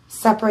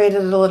separated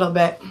a little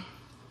bit.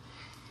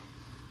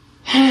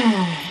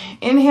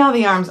 Inhale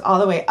the arms all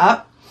the way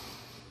up.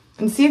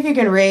 And see if you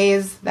can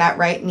raise that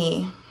right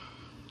knee.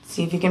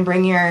 See if you can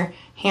bring your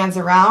hands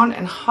around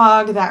and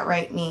hug that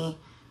right knee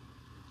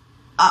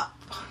up.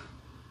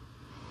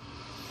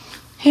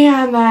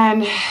 And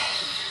then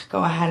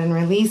go ahead and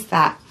release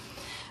that.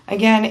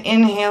 Again,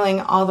 inhaling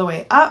all the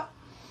way up.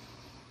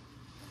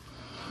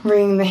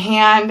 Bring the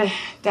hand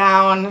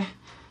down,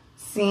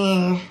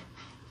 seeing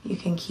you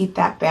can keep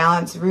that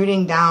balance,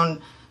 rooting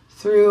down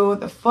through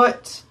the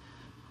foot,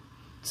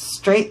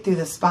 straight through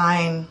the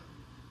spine.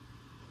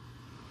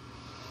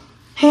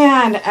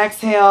 And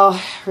exhale,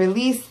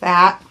 release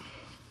that.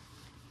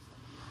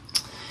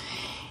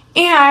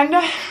 And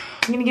I'm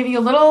going to give you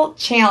a little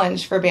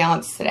challenge for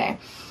balance today.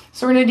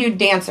 So we're going to do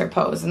dancer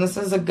pose, and this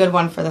is a good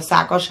one for the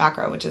sacral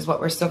chakra, which is what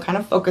we're still kind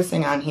of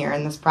focusing on here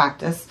in this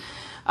practice,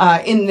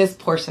 in this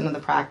portion of the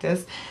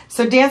practice.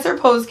 So dancer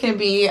pose can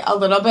be a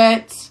little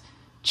bit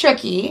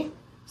tricky.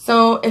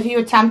 So if you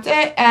attempt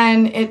it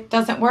and it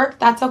doesn't work,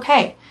 that's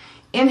okay.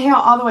 Inhale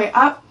all the way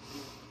up.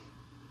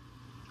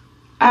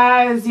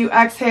 As you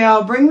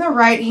exhale, bring the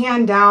right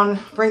hand down,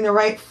 bring the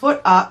right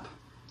foot up,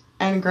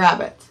 and grab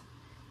it.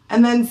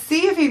 And then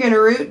see if you can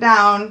root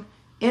down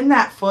in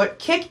that foot,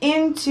 kick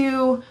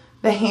into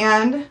the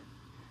hand,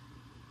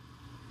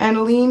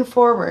 and lean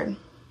forward.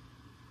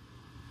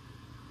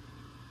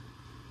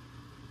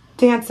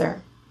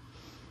 Dancer.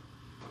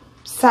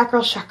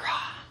 Sacral chakra.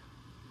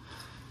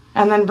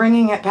 And then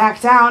bringing it back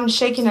down,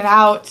 shaking it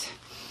out.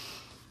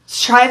 Let's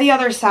try the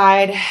other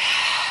side.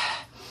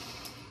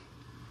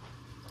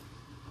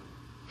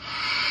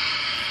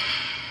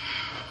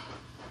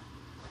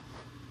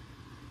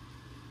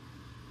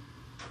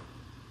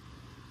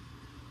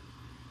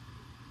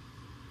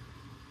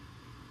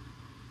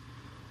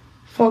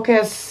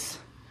 Focus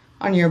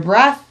on your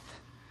breath.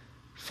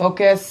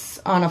 Focus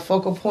on a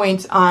focal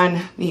point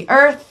on the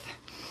earth.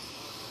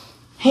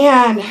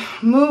 And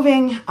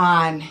moving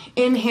on.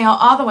 Inhale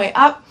all the way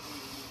up.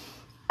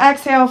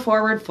 Exhale,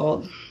 forward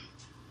fold.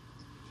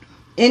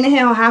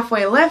 Inhale,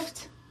 halfway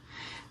lift.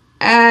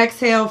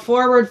 Exhale,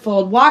 forward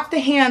fold. Walk the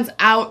hands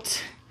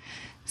out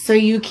so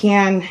you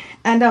can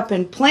end up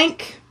in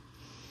plank.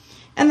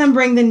 And then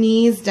bring the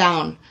knees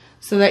down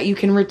so that you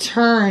can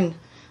return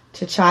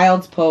to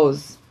child's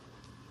pose.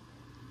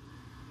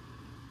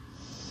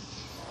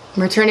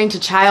 Returning to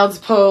child's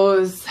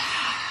pose.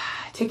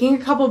 Taking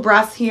a couple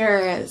breaths here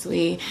as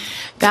we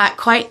got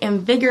quite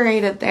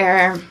invigorated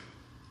there.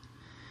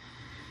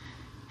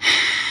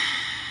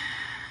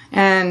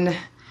 And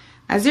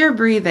as you're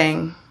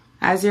breathing,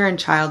 as you're in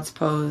child's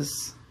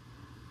pose,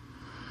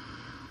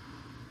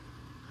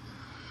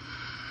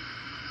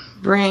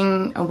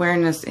 bring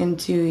awareness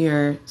into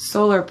your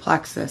solar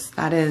plexus.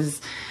 That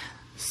is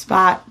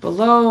spot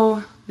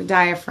below the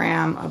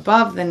diaphragm,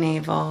 above the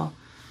navel.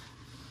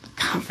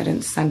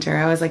 Confidence center.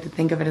 I always like to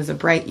think of it as a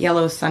bright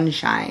yellow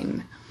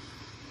sunshine.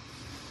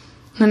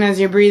 And as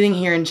you're breathing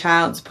here in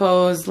child's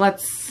pose,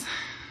 let's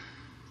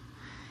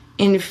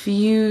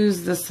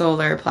infuse the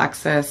solar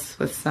plexus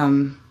with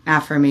some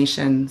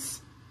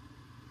affirmations.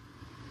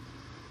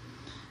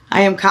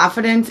 I am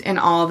confident in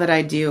all that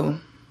I do.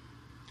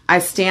 I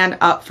stand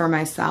up for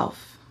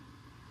myself.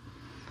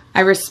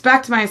 I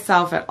respect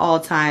myself at all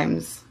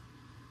times.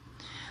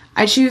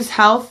 I choose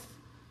health,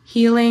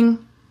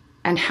 healing,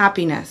 and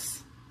happiness.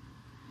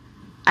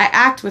 I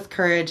act with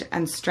courage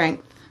and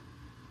strength.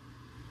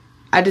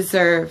 I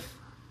deserve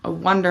a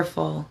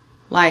wonderful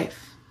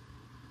life.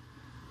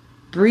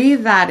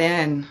 Breathe that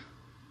in.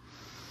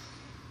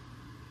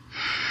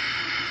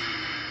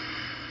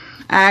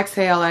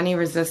 Exhale any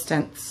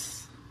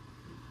resistance.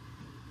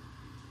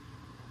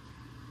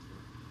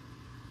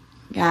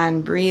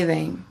 Again,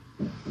 breathing.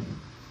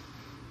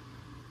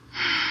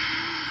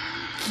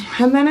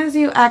 And then as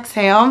you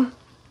exhale,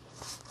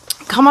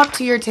 come up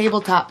to your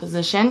tabletop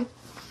position.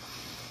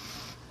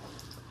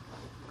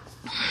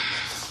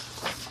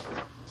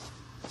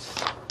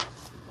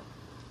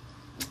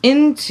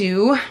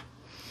 Into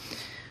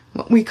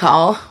what we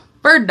call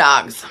bird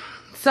dogs.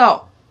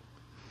 So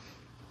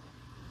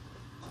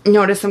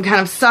notice I'm kind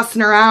of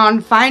sussing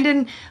around,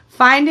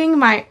 finding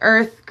my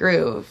earth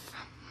groove.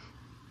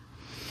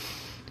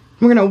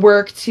 We're going to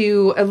work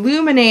to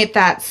illuminate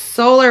that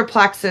solar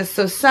plexus.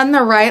 So send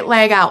the right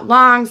leg out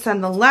long,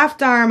 send the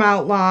left arm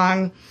out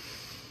long.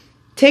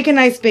 Take a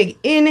nice big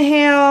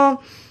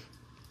inhale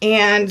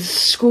and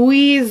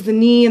squeeze the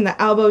knee and the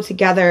elbow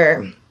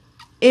together.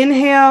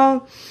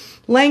 Inhale.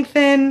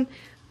 Lengthen,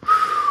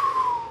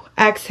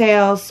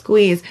 exhale,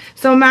 squeeze.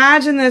 So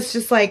imagine this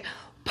just like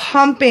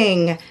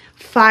pumping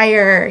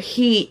fire,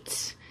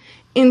 heat,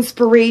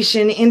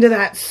 inspiration into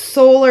that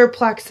solar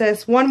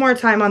plexus. One more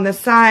time on this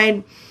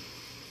side.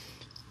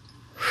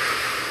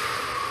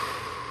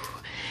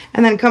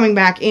 And then coming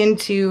back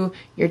into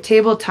your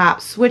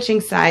tabletop,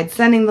 switching sides,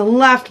 sending the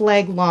left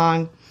leg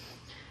long,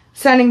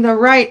 sending the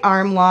right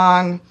arm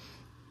long.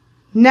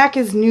 Neck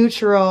is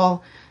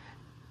neutral.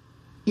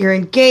 You're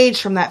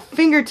engaged from that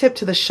fingertip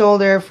to the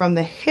shoulder, from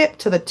the hip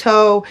to the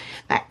toe.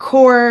 That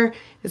core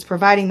is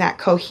providing that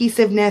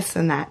cohesiveness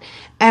and that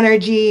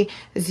energy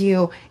as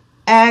you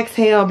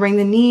Exhale, bring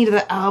the knee to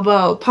the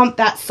elbow. Pump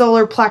that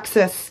solar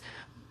plexus,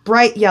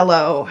 bright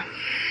yellow.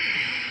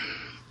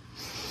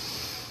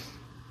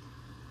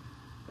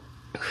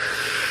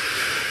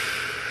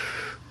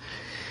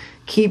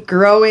 Keep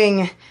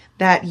growing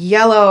that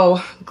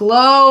yellow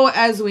glow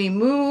as we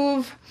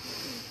move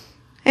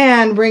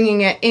and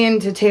bringing it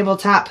into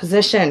tabletop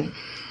position.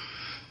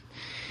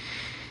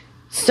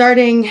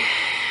 Starting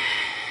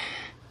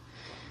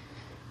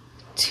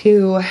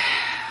to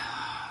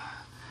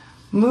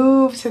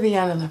move to the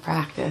end of the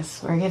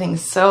practice. We're getting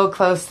so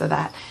close to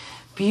that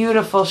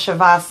beautiful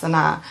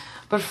Shavasana.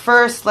 But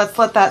first, let's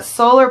let that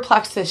solar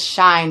plexus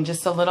shine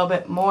just a little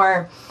bit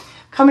more.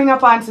 Coming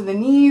up onto the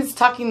knees,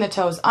 tucking the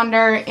toes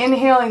under,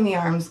 inhaling the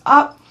arms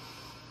up,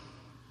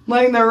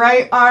 letting the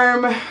right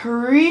arm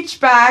reach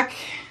back,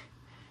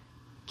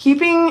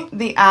 keeping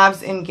the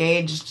abs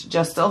engaged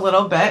just a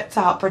little bit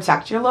to help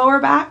protect your lower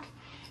back.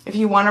 If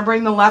you want to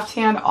bring the left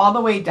hand all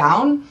the way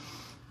down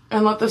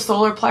and let the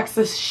solar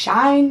plexus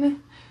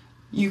shine,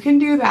 you can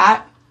do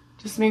that.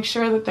 Just make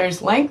sure that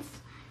there's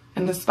length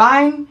in the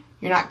spine,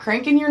 you're not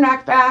cranking your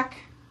neck back.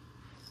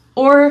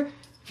 Or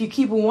if you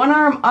keep one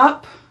arm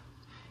up,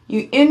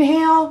 you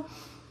inhale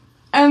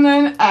and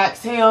then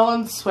exhale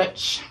and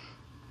switch.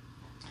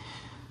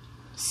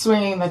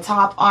 Swinging the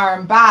top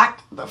arm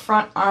back, the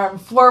front arm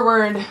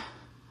forward,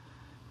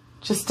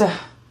 just to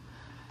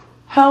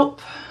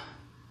help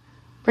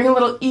bring a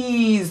little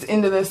ease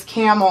into this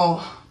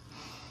camel.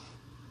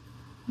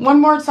 One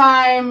more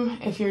time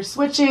if you're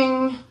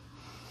switching.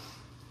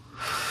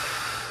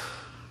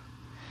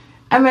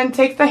 And then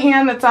take the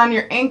hand that's on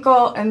your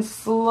ankle and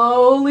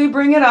slowly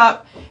bring it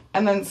up,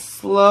 and then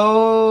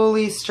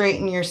slowly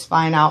straighten your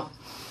spine out.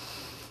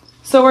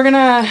 So we're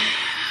gonna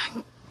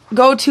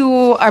go to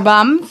our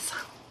bums.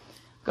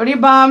 Go to your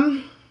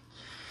bum.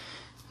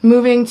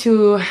 Moving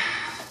to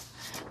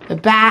the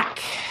back.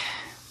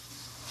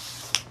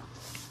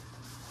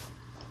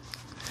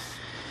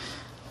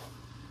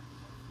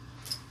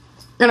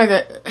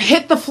 Gonna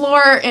hit the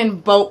floor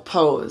in boat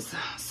pose.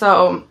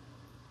 So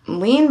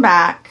lean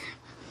back.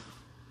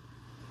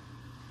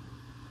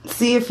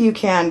 See if you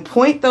can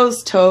point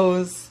those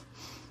toes.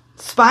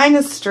 Spine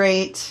is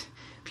straight.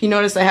 If you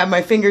notice, I have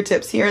my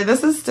fingertips here.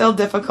 This is still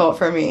difficult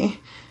for me.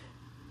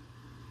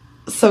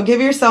 So give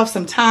yourself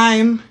some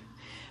time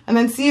and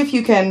then see if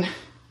you can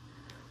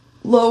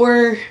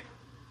lower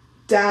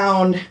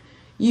down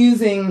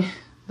using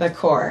the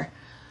core.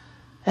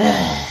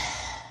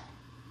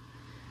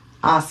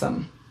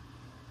 Awesome.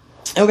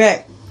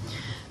 Okay,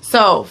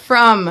 so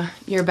from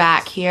your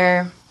back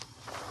here,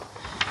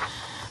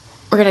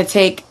 we're going to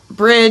take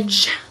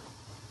bridge.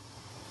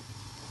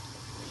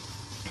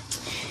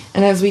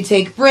 And as we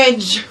take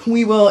bridge,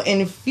 we will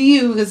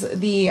infuse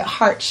the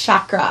heart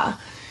chakra.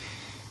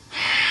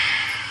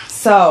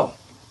 So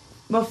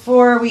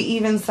before we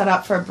even set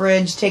up for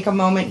bridge, take a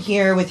moment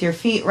here with your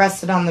feet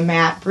rested on the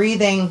mat,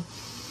 breathing,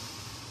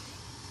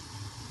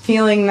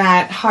 feeling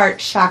that heart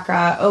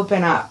chakra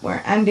open up.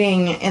 We're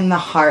ending in the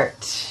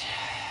heart.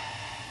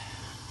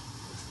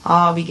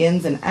 All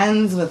begins and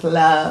ends with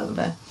love.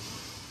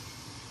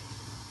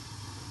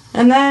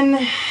 And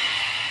then,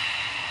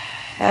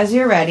 as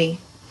you're ready,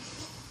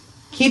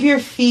 keep your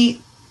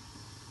feet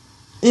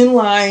in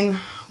line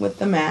with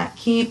the mat.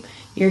 Keep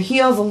your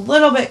heels a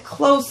little bit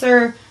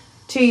closer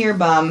to your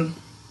bum.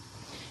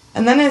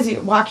 And then as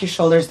you walk your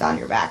shoulders down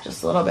your back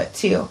just a little bit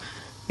too.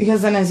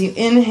 Because then as you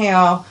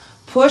inhale,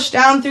 push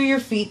down through your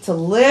feet to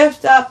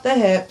lift up the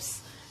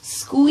hips.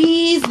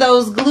 Squeeze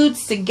those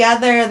glutes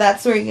together.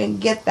 That's where you can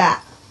get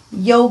that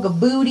yoga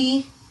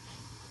booty.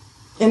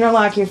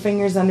 Interlock your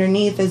fingers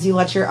underneath as you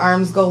let your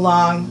arms go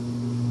long.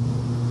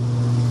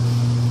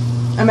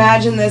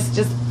 Imagine this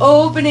just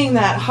opening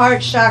that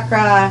heart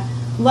chakra,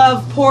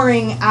 love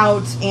pouring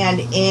out and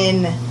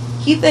in.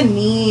 Keep the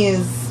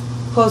knees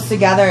close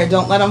together.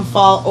 Don't let them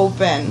fall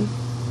open.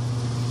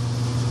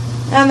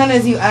 And then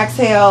as you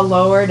exhale,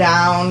 lower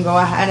down. Go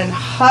ahead and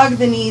hug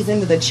the knees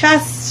into the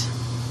chest.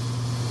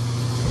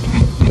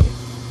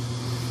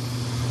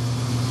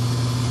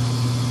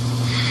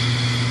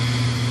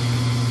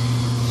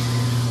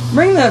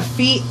 Bring the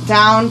feet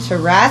down to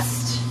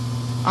rest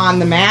on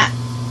the mat.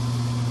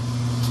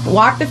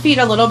 Walk the feet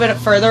a little bit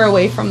further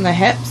away from the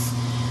hips.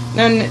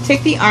 Then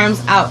take the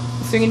arms out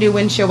so you can do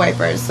windshield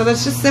wipers. So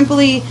that's just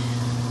simply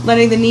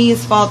letting the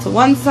knees fall to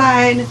one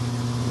side,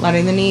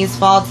 letting the knees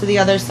fall to the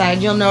other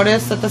side. You'll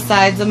notice that the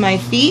sides of my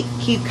feet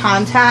keep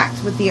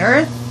contact with the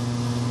earth.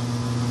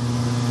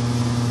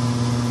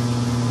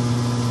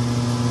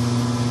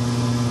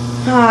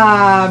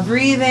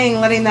 Breathing,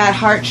 letting that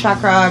heart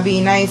chakra be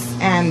nice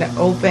and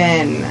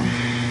open.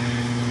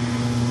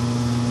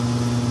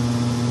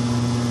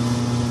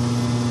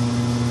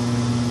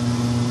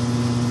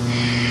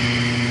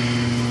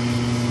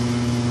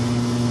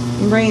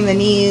 Bringing the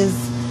knees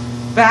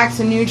back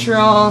to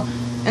neutral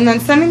and then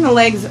sending the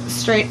legs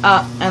straight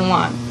up and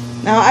long.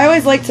 Now I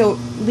always like to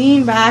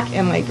lean back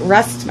and like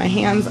rest my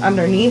hands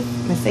underneath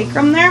my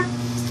sacrum there.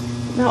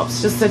 It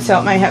helps just to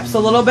tilt my hips a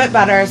little bit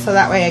better so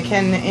that way I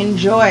can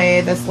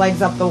enjoy this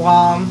legs up the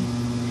wall.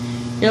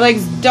 Your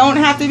legs don't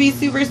have to be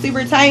super,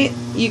 super tight.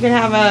 You can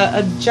have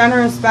a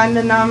generous bend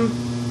in them.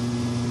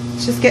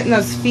 It's just getting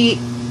those feet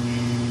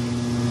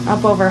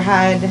up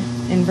overhead,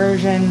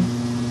 inversion.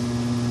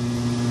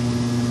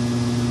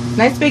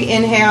 Nice big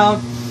inhale.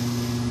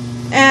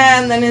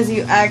 And then as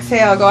you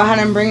exhale, go ahead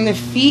and bring the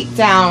feet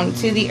down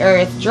to the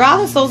earth. Draw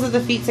the soles of the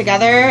feet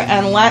together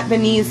and let the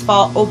knees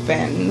fall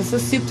open. This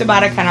is Supta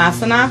Baddha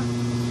Konasana.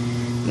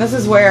 This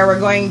is where we're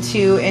going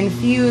to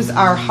infuse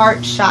our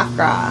heart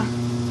chakra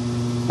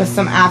with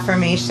some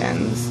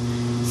affirmations.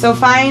 So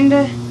find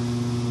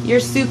your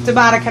Supta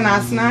Baddha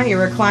Konasana,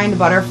 your reclined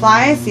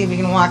butterfly. See if you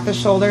can walk the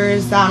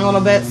shoulders down a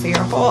little bit so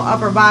your whole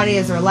upper body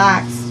is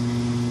relaxed.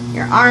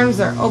 Your arms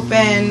are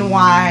open,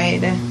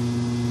 wide,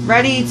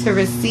 ready to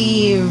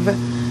receive.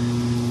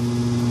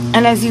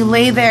 And as you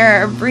lay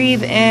there,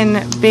 breathe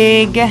in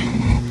big.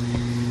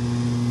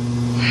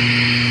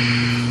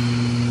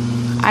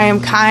 I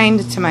am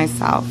kind to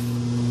myself.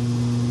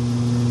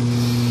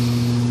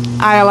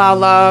 I allow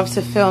love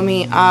to fill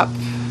me up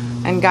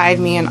and guide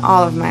me in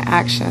all of my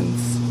actions.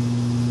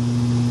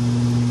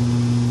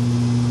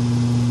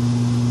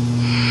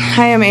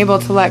 I am able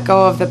to let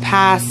go of the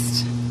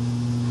past,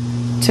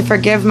 to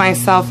forgive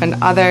myself and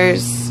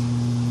others.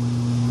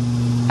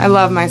 I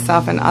love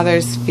myself and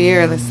others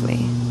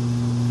fearlessly.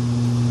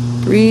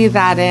 Breathe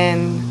that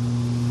in.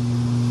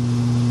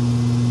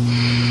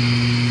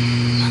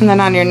 And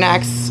then on your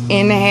next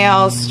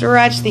inhale,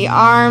 stretch the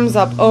arms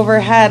up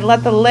overhead.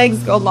 Let the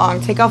legs go long.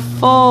 Take a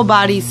full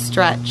body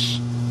stretch.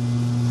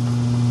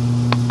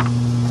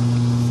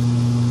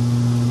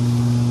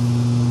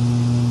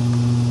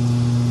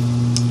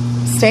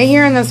 Stay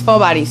here in this full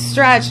body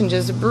stretch and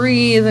just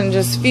breathe and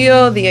just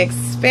feel the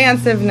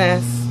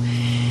expansiveness.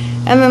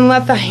 And then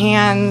let the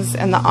hands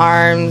and the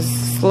arms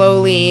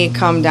slowly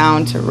come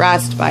down to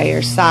rest by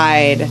your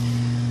side,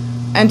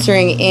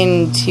 entering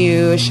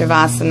into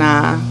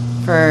Shavasana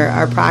for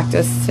our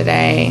practice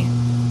today.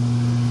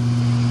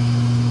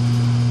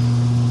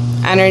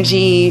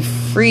 Energy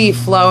free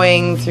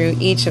flowing through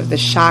each of the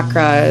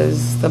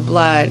chakras. The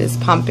blood is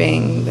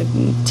pumping.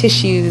 The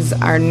tissues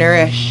are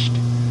nourished.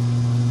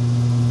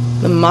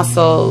 The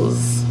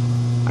muscles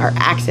are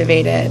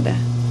activated.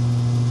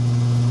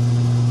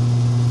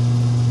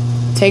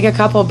 Take a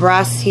couple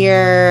breaths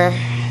here.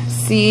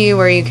 See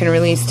where you can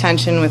release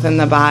tension within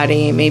the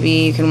body. Maybe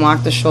you can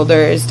walk the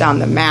shoulders down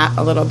the mat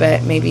a little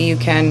bit. Maybe you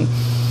can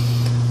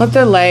let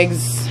the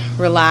legs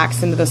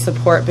relax into the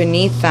support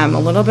beneath them a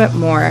little bit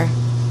more.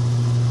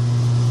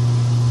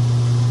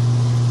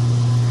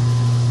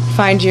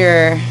 Find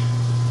your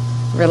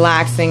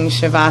relaxing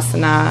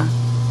Shavasana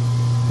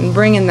and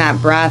bring in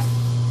that breath.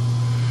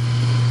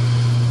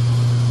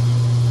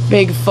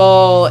 Big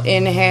full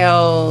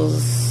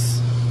inhales.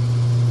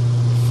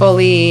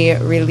 Fully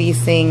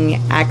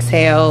releasing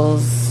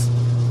exhales.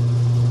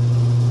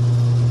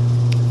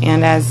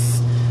 And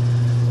as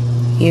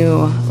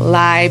you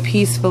lie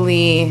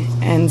peacefully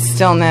in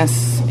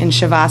stillness in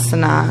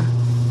Shavasana,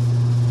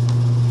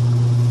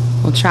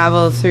 we'll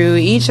travel through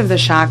each of the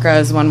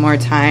chakras one more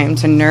time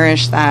to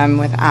nourish them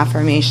with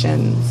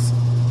affirmations.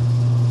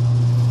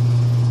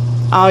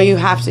 All you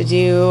have to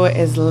do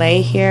is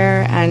lay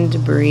here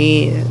and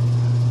breathe.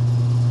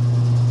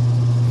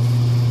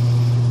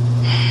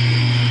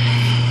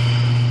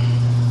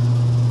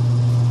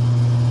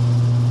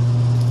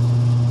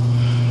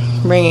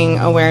 Bringing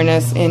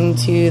awareness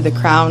into the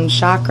crown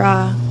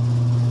chakra.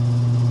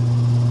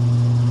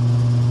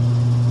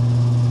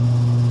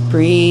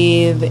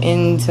 Breathe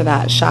into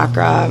that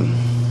chakra.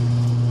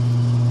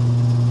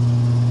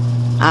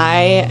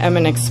 I am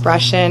an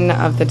expression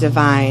of the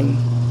divine.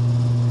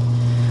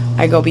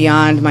 I go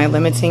beyond my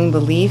limiting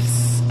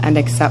beliefs and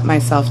accept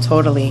myself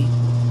totally.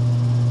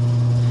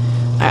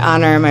 I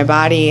honor my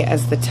body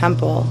as the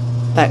temple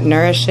that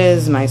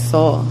nourishes my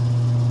soul.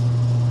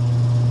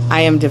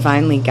 I am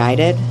divinely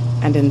guided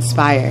and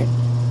inspired.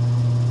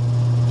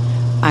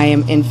 I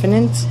am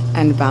infinite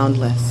and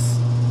boundless.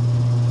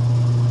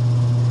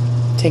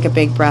 Take a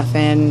big breath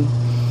in.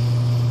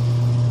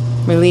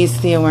 Release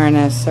the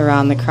awareness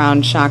around the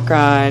crown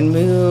chakra and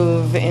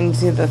move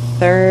into the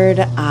third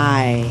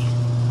eye.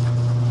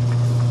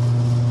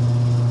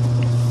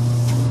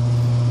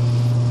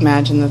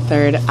 Imagine the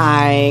third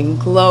eye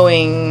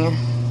glowing,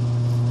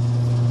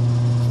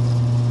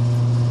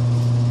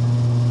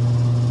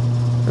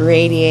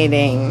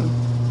 radiating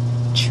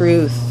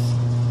truth.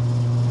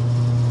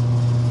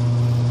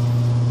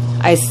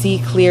 I see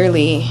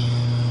clearly.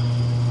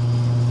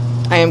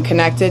 I am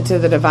connected to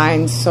the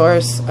divine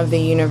source of the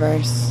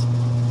universe.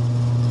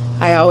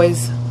 I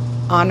always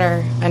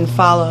honor and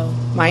follow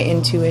my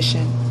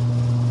intuition.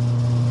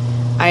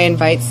 I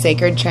invite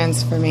sacred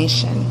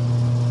transformation.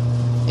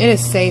 It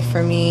is safe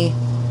for me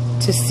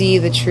to see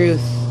the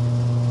truth.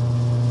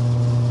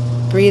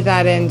 Breathe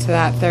that into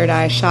that third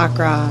eye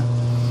chakra.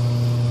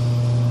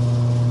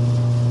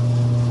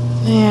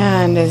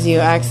 And as you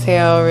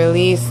exhale,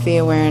 release the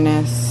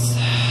awareness.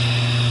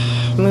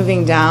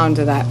 Moving down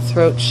to that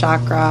throat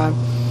chakra.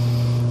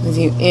 As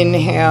you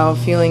inhale,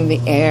 feeling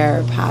the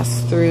air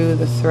pass through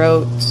the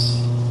throat.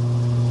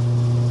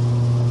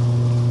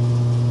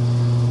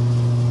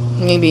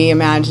 Maybe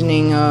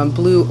imagining a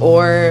blue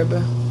orb.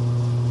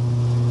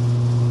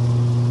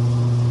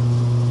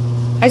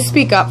 I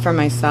speak up for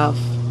myself.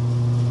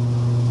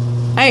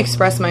 I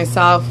express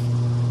myself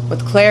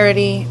with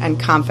clarity and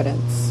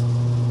confidence.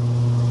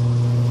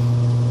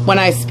 When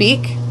I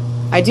speak,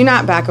 I do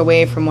not back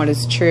away from what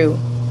is true.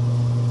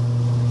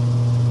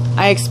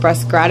 I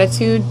express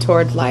gratitude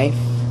toward life.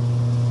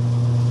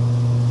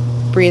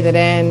 Breathe it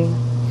in.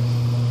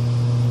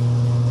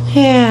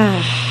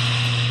 Yeah.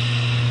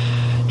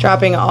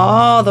 Dropping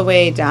all the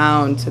way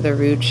down to the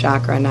root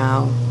chakra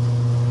now.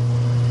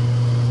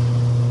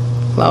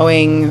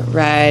 Glowing,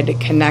 red,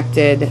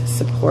 connected,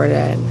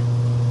 supported.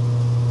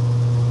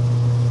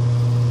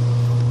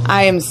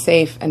 I am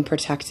safe and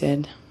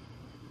protected.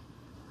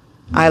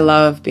 I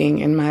love being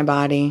in my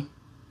body.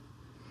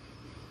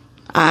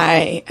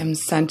 I am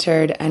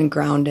centered and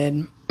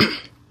grounded.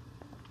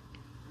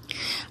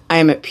 I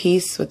am at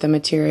peace with the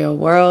material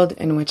world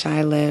in which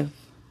I live.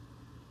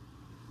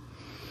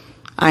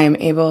 I am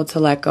able to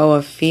let go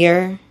of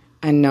fear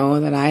and know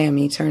that I am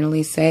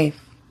eternally safe.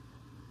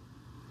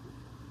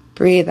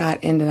 Breathe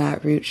that into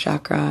that root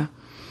chakra.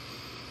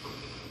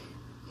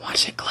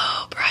 Watch it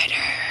glow brighter.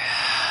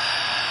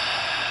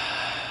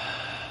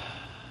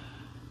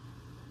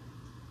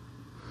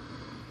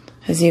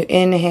 As you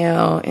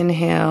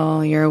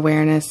inhale your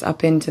awareness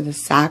up into the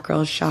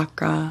sacral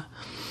chakra,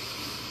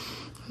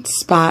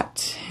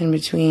 spot in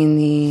between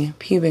the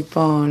pubic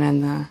bone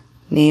and the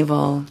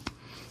navel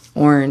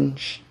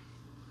orange.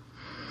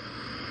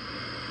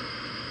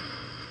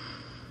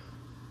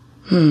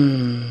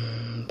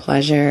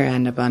 Pleasure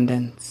and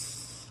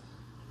abundance.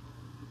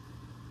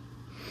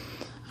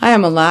 I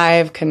am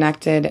alive,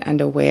 connected, and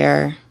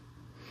aware.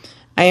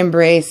 I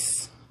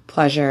embrace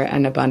pleasure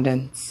and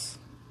abundance.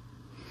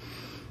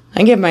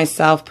 I give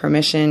myself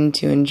permission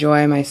to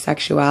enjoy my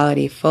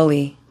sexuality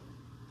fully.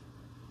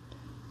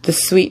 The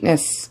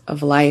sweetness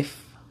of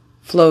life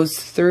flows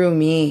through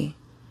me,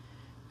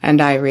 and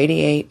I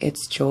radiate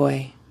its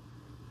joy.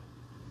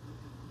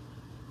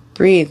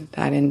 Breathe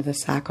that into the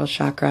sacral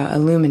chakra,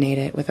 illuminate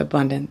it with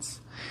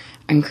abundance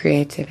and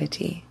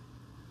creativity.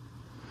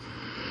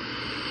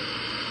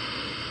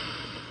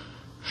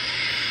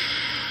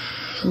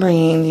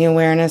 Bringing the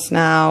awareness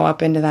now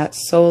up into that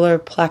solar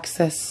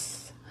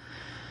plexus,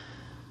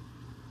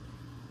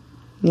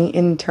 the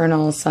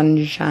internal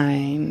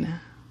sunshine.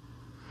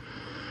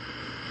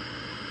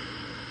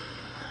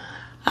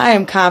 I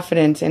am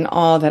confident in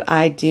all that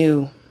I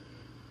do.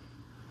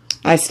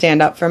 I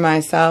stand up for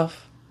myself.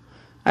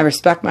 I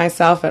respect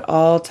myself at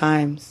all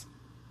times.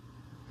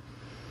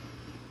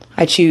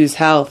 I choose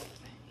health,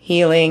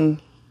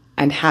 healing,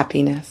 and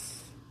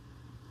happiness.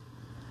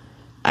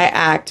 I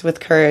act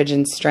with courage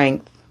and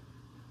strength.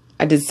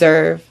 I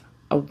deserve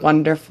a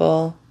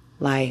wonderful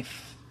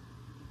life.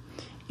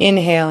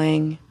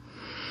 Inhaling,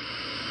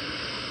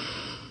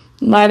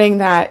 letting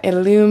that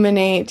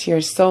illuminate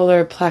your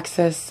solar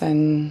plexus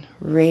and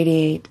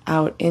radiate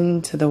out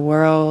into the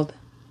world.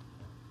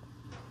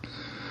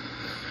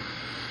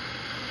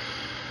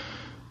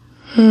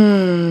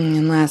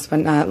 And last but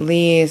not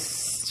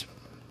least,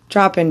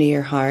 drop into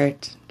your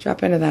heart.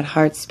 Drop into that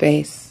heart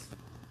space.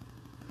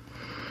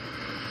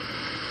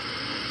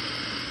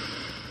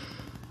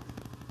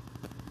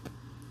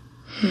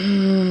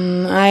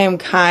 I am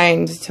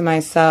kind to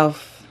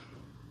myself.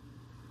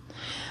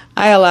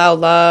 I allow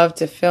love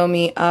to fill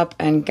me up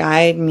and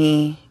guide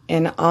me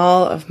in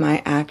all of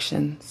my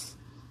actions.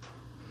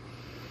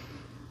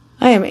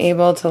 I am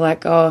able to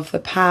let go of the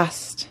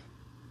past,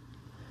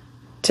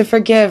 to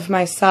forgive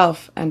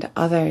myself and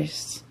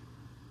others.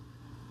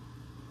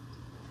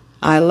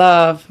 I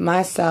love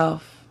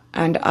myself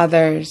and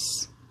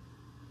others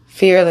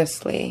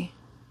fearlessly.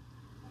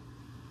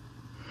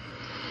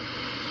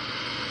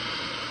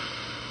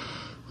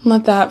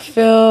 Let that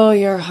fill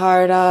your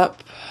heart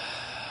up.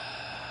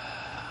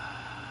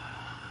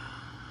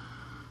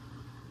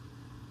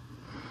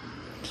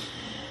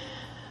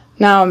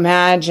 Now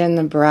imagine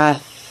the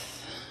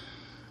breath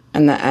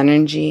and the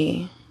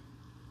energy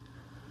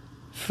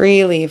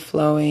freely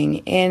flowing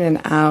in and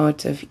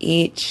out of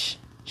each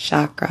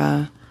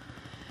chakra,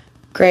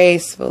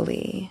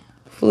 gracefully,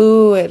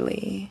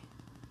 fluidly.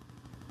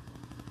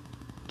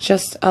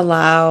 Just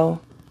allow,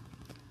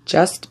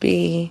 just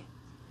be,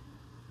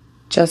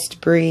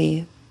 just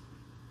breathe.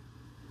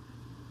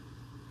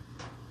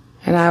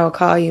 And I will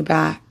call you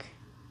back.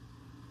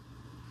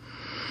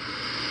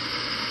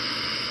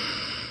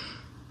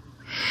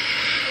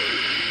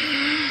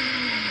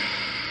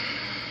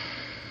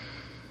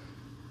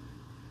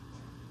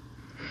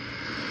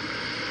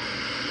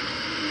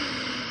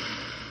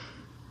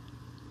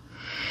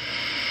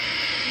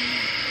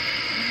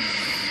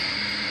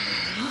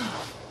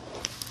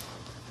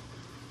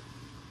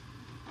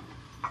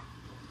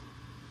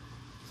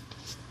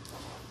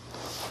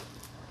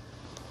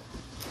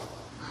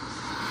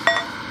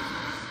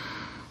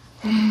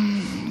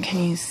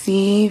 Can you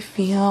see,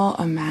 feel,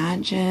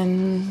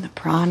 imagine the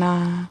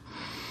prana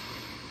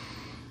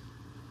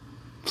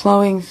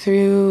flowing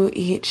through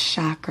each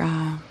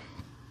chakra?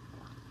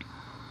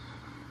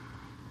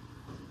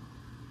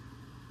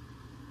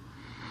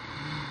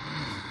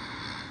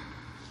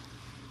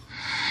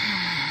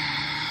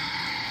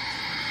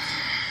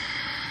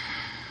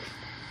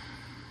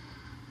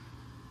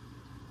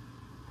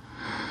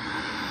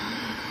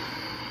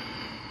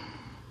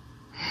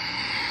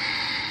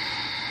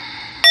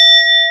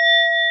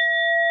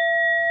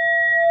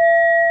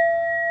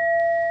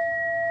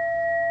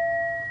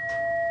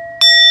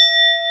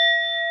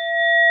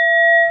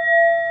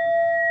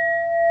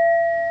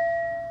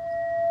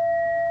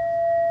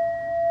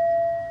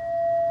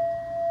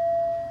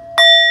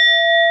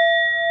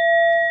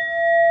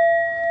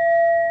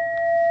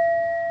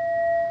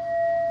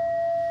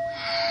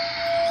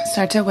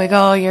 Start to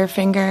wiggle your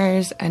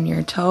fingers and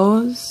your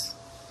toes.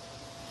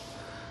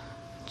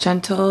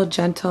 Gentle,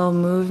 gentle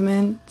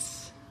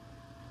movements.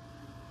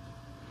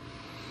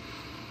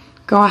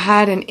 Go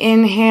ahead and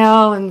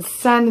inhale and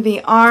send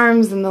the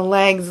arms and the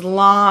legs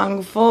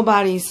long, full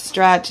body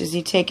stretch as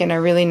you take in a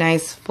really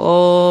nice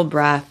full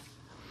breath.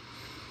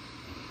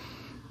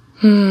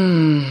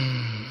 Rolling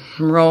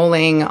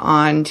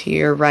onto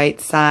your right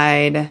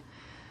side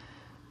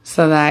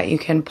so that you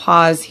can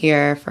pause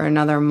here for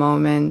another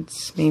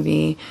moment.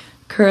 Maybe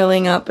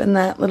curling up in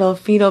that little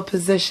fetal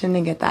position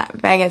to get that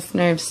vagus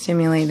nerve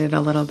stimulated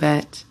a little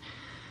bit.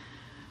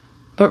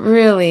 But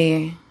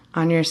really,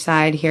 on your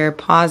side here,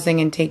 pausing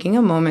and taking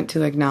a moment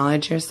to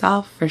acknowledge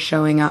yourself for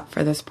showing up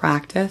for this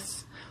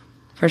practice,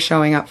 for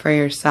showing up for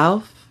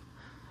yourself,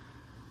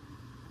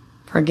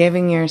 for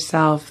giving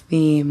yourself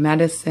the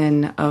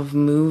medicine of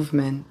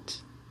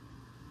movement.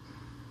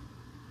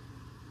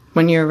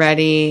 When you're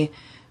ready,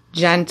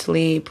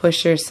 gently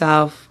push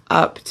yourself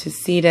up to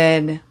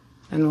seated,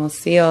 and we'll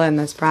seal in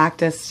this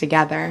practice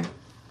together.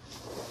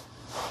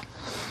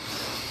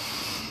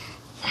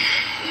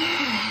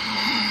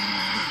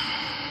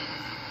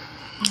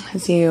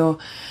 As you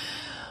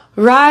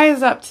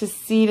rise up to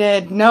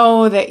seated,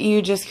 know that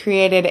you just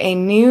created a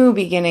new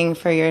beginning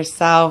for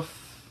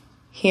yourself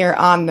here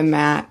on the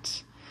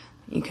mat.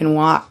 You can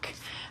walk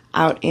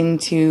out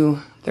into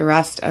the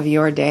rest of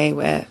your day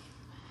with.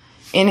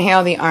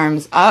 Inhale the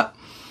arms up.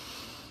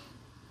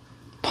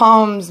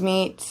 Palms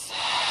meet.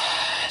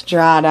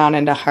 Draw down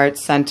into heart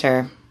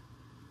center.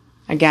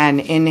 Again,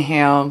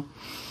 inhale.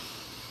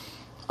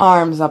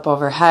 Arms up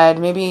overhead.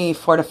 Maybe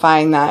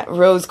fortifying that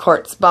rose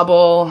quartz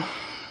bubble.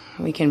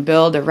 We can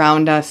build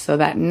around us so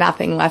that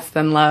nothing less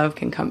than love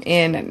can come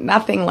in and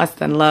nothing less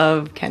than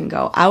love can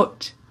go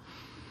out.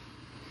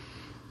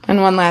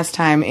 And one last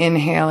time,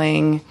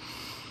 inhaling.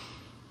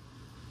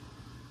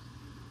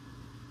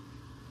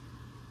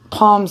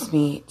 Palms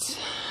meet.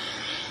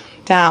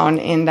 Down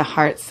into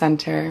heart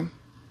center.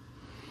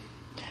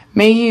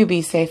 May you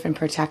be safe and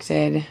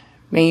protected.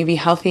 May you be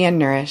healthy and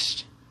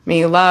nourished. May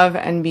you love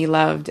and be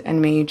loved,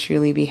 and may you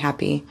truly be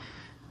happy.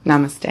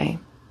 Namaste.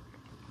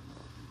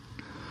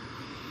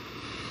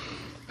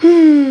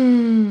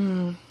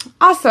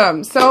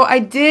 Awesome. So I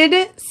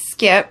did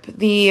skip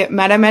the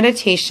metta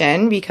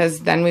meditation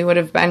because then we would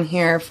have been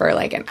here for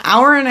like an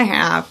hour and a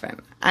half,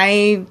 and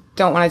I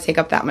don't want to take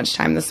up that much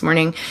time this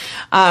morning.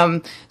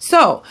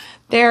 So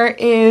there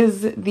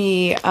is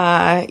the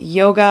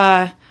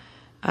yoga,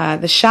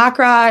 the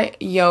chakra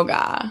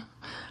yoga.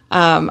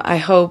 I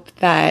hope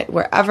that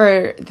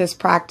wherever this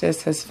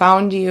practice has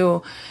found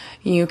you,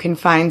 you can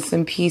find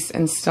some peace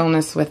and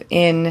stillness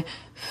within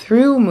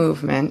through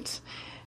movement.